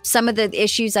said, some of the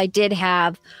issues I did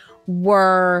have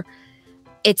were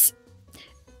I'm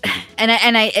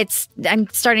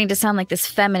starting to sound like this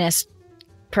feminist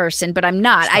person, but I'm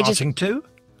not. Starting to?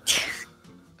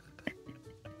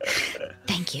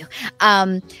 Thank you.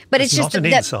 But it's just not an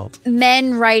insult.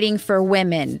 Men writing for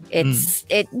women.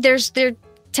 There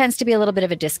tends to be a little bit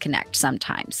of a disconnect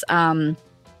sometimes.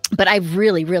 But I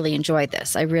really, really enjoyed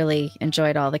this. I really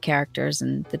enjoyed all the characters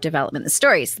and the development. The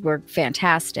stories were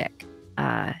fantastic.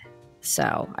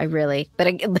 So I really,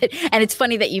 and it's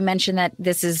funny that you mentioned that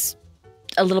this is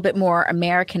a little bit more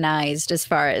Americanized as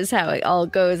far as how it all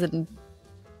goes. And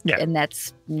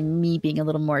that's me being a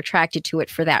little more attracted to it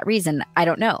for that reason. I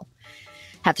don't know.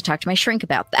 Have to talk to my shrink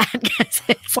about that.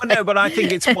 No, but I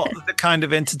think it's the kind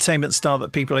of entertainment style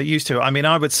that people are used to. I mean,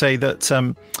 I would say that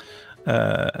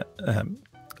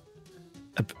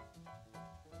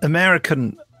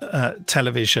American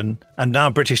television and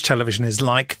now British television is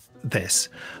like this,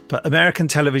 but American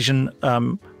television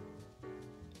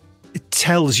it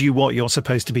tells you what you're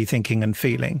supposed to be thinking and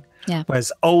feeling,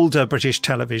 whereas older British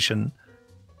television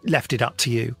left it up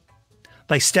to you.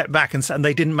 They stepped back and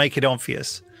they didn't make it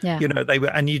obvious. Yeah. You know, they were,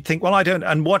 and you'd think, well, I don't.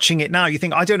 And watching it now, you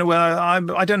think, I don't know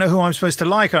I don't know who I'm supposed to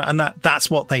like, and that's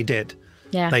what they did.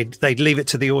 Yeah. They'd leave it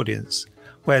to the audience.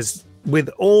 Whereas with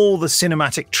all the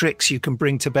cinematic tricks you can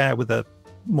bring to bear with a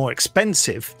more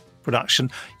expensive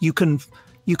production, you can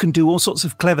do all sorts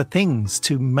of clever things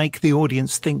to make the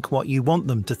audience think what you want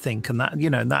them to think, and that, you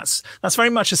know, that's very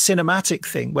much a cinematic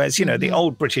thing. Whereas, you know, the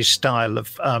old British style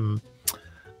of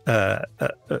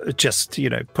just, you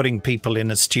know, putting people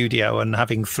in a studio and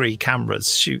having 3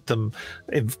 cameras shoot them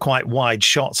in quite wide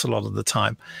shots a lot of the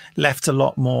time left a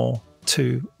lot more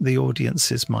to the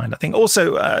audience's mind, I think.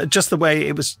 Also, just the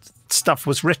way stuff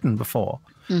was written before.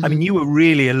 I mean, you were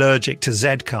really allergic to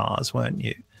Z cars, weren't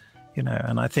you? You know,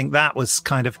 and I think that was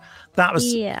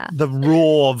the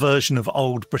raw version of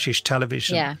old British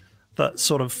television. Yeah. That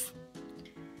sort of,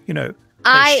 you know,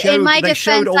 in my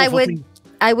defense,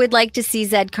 I would like to see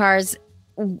Z cars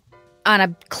on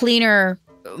a cleaner,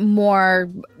 more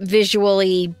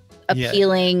visually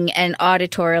appealing and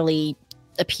auditorily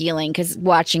appealing, because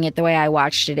watching it the way I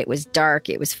watched it, it was dark,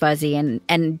 it was fuzzy,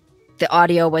 and the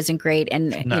audio wasn't great,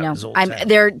 and you know,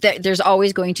 there's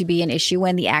always going to be an issue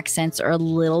when the accents are a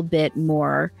little bit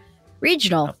more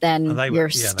regional than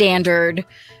your standard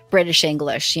British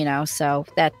English, you know. So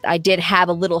that I did have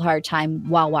a little hard time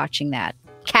while watching that,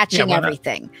 catching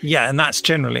everything. And that's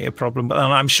generally a problem. But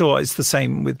I'm sure it's the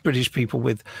same with British people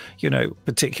with, you know,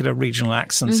 particular regional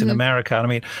accents in America. I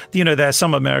mean, you know, there are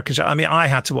some Americans. I mean, I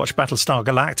had to watch Battlestar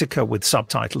Galactica with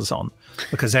subtitles on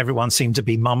because everyone seemed to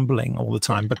be mumbling all the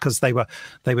time because they were,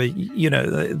 you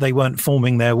know, they weren't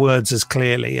forming their words as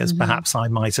clearly as perhaps I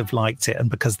might have liked it, and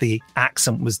because the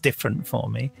accent was different for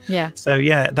me. Yeah. So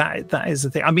that is the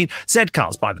thing. I mean,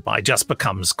 Z-Cars, by the by, just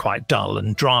becomes quite dull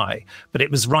and dry, but it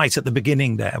was right at the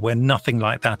beginning there where nothing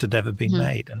like that had ever been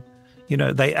made. And you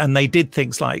know, they did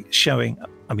things like showing,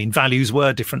 I mean, values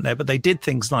were different there, but they did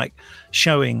things like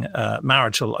showing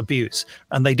marital abuse,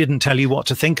 and they didn't tell you what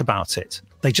to think about it.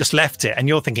 They just left it, and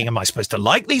you're thinking, am I supposed to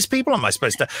like these people? Am I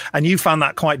supposed to? And you found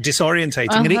that quite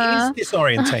disorientating, and it is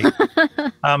disorientating.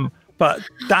 But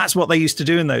that's what they used to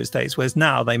do in those days, whereas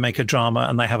now they make a drama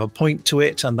and they have a point to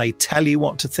it and they tell you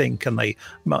what to think, and they,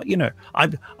 you know,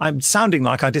 I'm sounding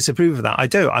like I disapprove of that. I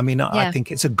do. I mean, I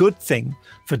think it's a good thing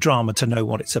for drama to know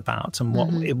what it's about and what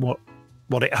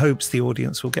it hopes the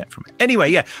audience will get from it.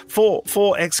 Anyway,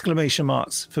 four exclamation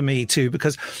marks for me too,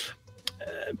 because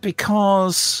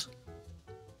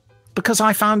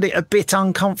I found it a bit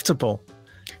uncomfortable,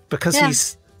 because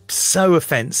he's so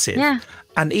offensive. Yeah.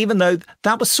 And even though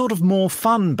that was sort of more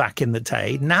fun back in the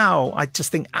day, now I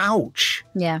just think, ouch.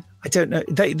 Yeah. I don't know.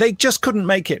 They just couldn't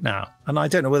make it now. And I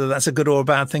don't know whether that's a good or a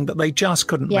bad thing, but they just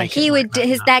couldn't make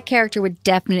it. That character would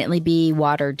definitely be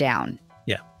watered down.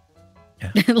 Yeah.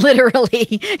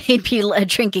 Literally, he'd be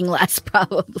drinking less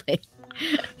probably.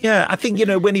 Yeah, I think, you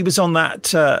know, when he was on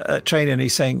that train and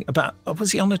he's saying about,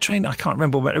 was he on the train? I can't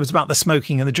remember, but it was about the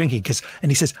smoking and the drinking.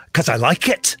 And he says, because I like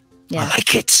it. Yeah. I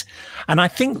like it. And I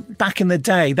think back in the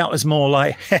day, that was more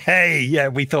like, hey,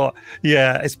 we thought,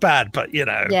 it's bad, but, you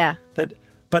know. Yeah.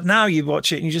 But now you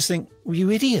watch it and you just think, well, you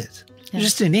idiot. Yeah. You're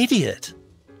just an idiot.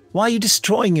 Why are you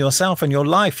destroying yourself and your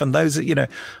life and those, you know.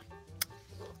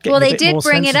 Well, they did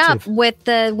bring it up with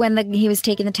when he was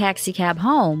taking the taxi cab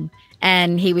home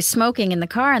and he was smoking in the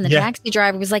car, and the taxi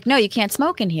driver was like, no, you can't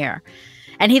smoke in here.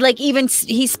 And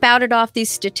he spouted off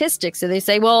these statistics. So they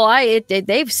say, well,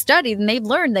 they've studied and they've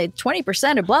learned that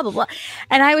 20% of blah, blah, blah.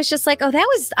 And I was just like,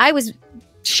 I was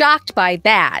shocked by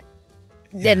that.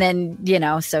 Yeah. And then, you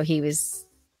know, so he was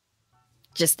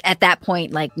just at that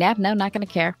point like, no, not going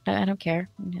to care. I don't care,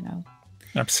 you know.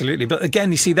 Absolutely. But again,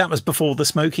 you see, that was before the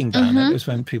smoking ban. It was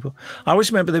when I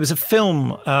always remember there was a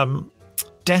film,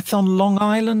 Death on Long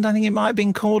Island, I think it might have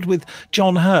been called, with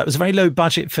John Hurt. It was a very low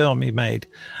budget film he made.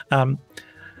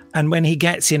 And when he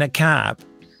gets in a cab,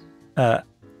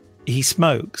 he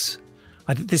smokes.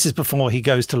 This is before he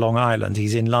goes to Long Island.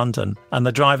 He's in London. And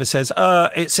the driver says,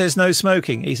 it says no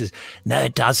smoking. He says, no,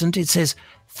 it doesn't. It says,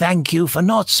 thank you for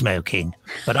not smoking.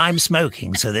 But I'm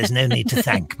smoking, so there's no need to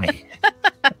thank me.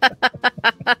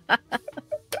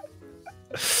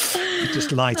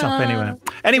 Just light up anyway.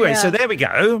 Anyway, so there we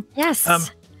go. Yes.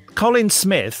 Colin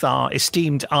Smith, our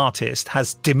esteemed artist,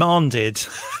 has demanded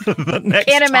that next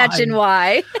Can't imagine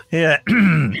why. Yeah,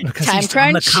 because time he's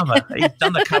crunch. done the cover. He's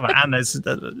done the cover, and there's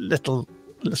a little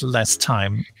less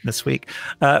time this week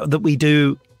that we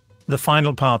do the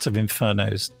final part of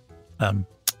Inferno's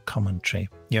commentary.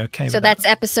 You okay? So with that's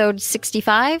episode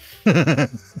 65.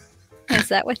 Is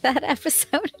that what that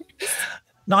episode is?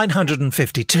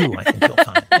 952, I think you'll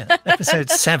find. Yeah. Episode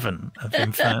 7 of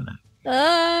Inferno.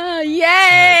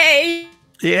 Yay!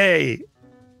 Yay!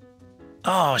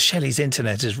 Oh, Shelley's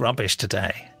internet is rubbish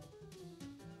today.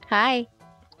 Hi.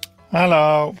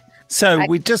 Hello. So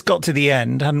we just got to the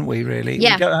end, hadn't we, really?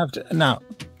 Yeah. We don't have to, no.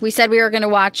 We said we were going to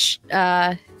watch.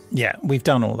 Yeah, we've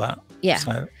done all that.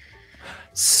 Yeah.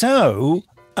 So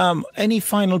any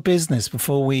final business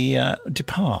before we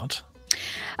depart?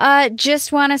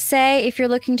 Just want to say, if you're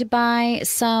looking to buy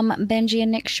some Benji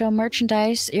and Nick Show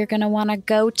merchandise, you're going to want to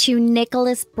go to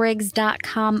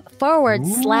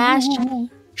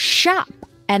nicholasbriggs.com/shop.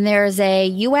 And there's a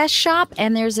US shop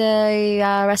and there's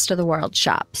a rest of the world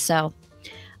shop. So,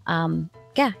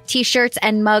 yeah, t-shirts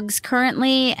and mugs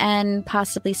currently, and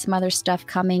possibly some other stuff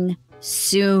coming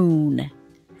soon.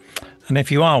 And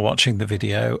if you are watching the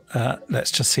video,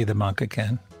 let's just see the mug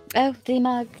again. Oh, the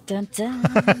mug. Dun, dun.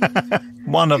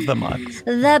 One of the mugs.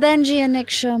 The Benji and Nick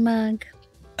Show mug.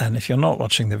 And if you're not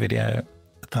watching the video,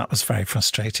 that was very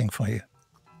frustrating for you.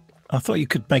 I thought you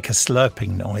could make a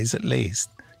slurping noise at least.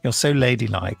 You're so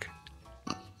ladylike.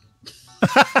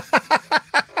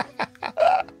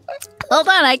 Hold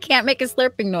on, I can't make a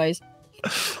slurping noise.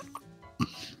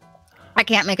 I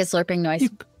can't make a slurping noise.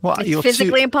 It's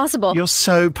physically impossible. You're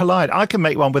so polite. I can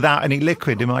make one without any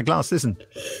liquid in my glass. Listen.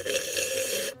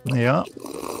 Yeah.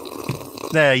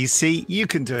 There, you see, you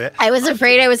can do it. I was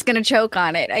afraid I was going to choke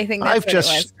on it. I think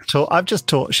that's I've just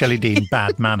taught Shelley Dean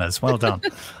bad manners. Well done.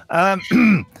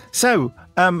 So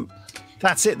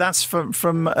that's it. That's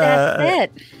from that's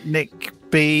it. Nick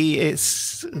B.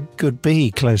 It's good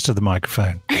B close to the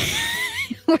microphone.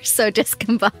 We're so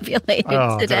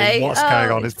discombobulated today. What's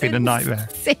going on? It's been a nightmare.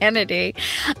 Sanity.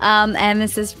 And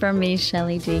this is from me,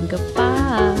 Shelley Dean.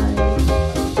 Goodbye.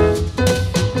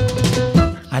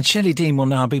 And Shelley Dean will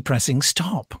now be pressing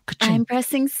stop. I'm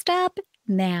pressing stop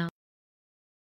now.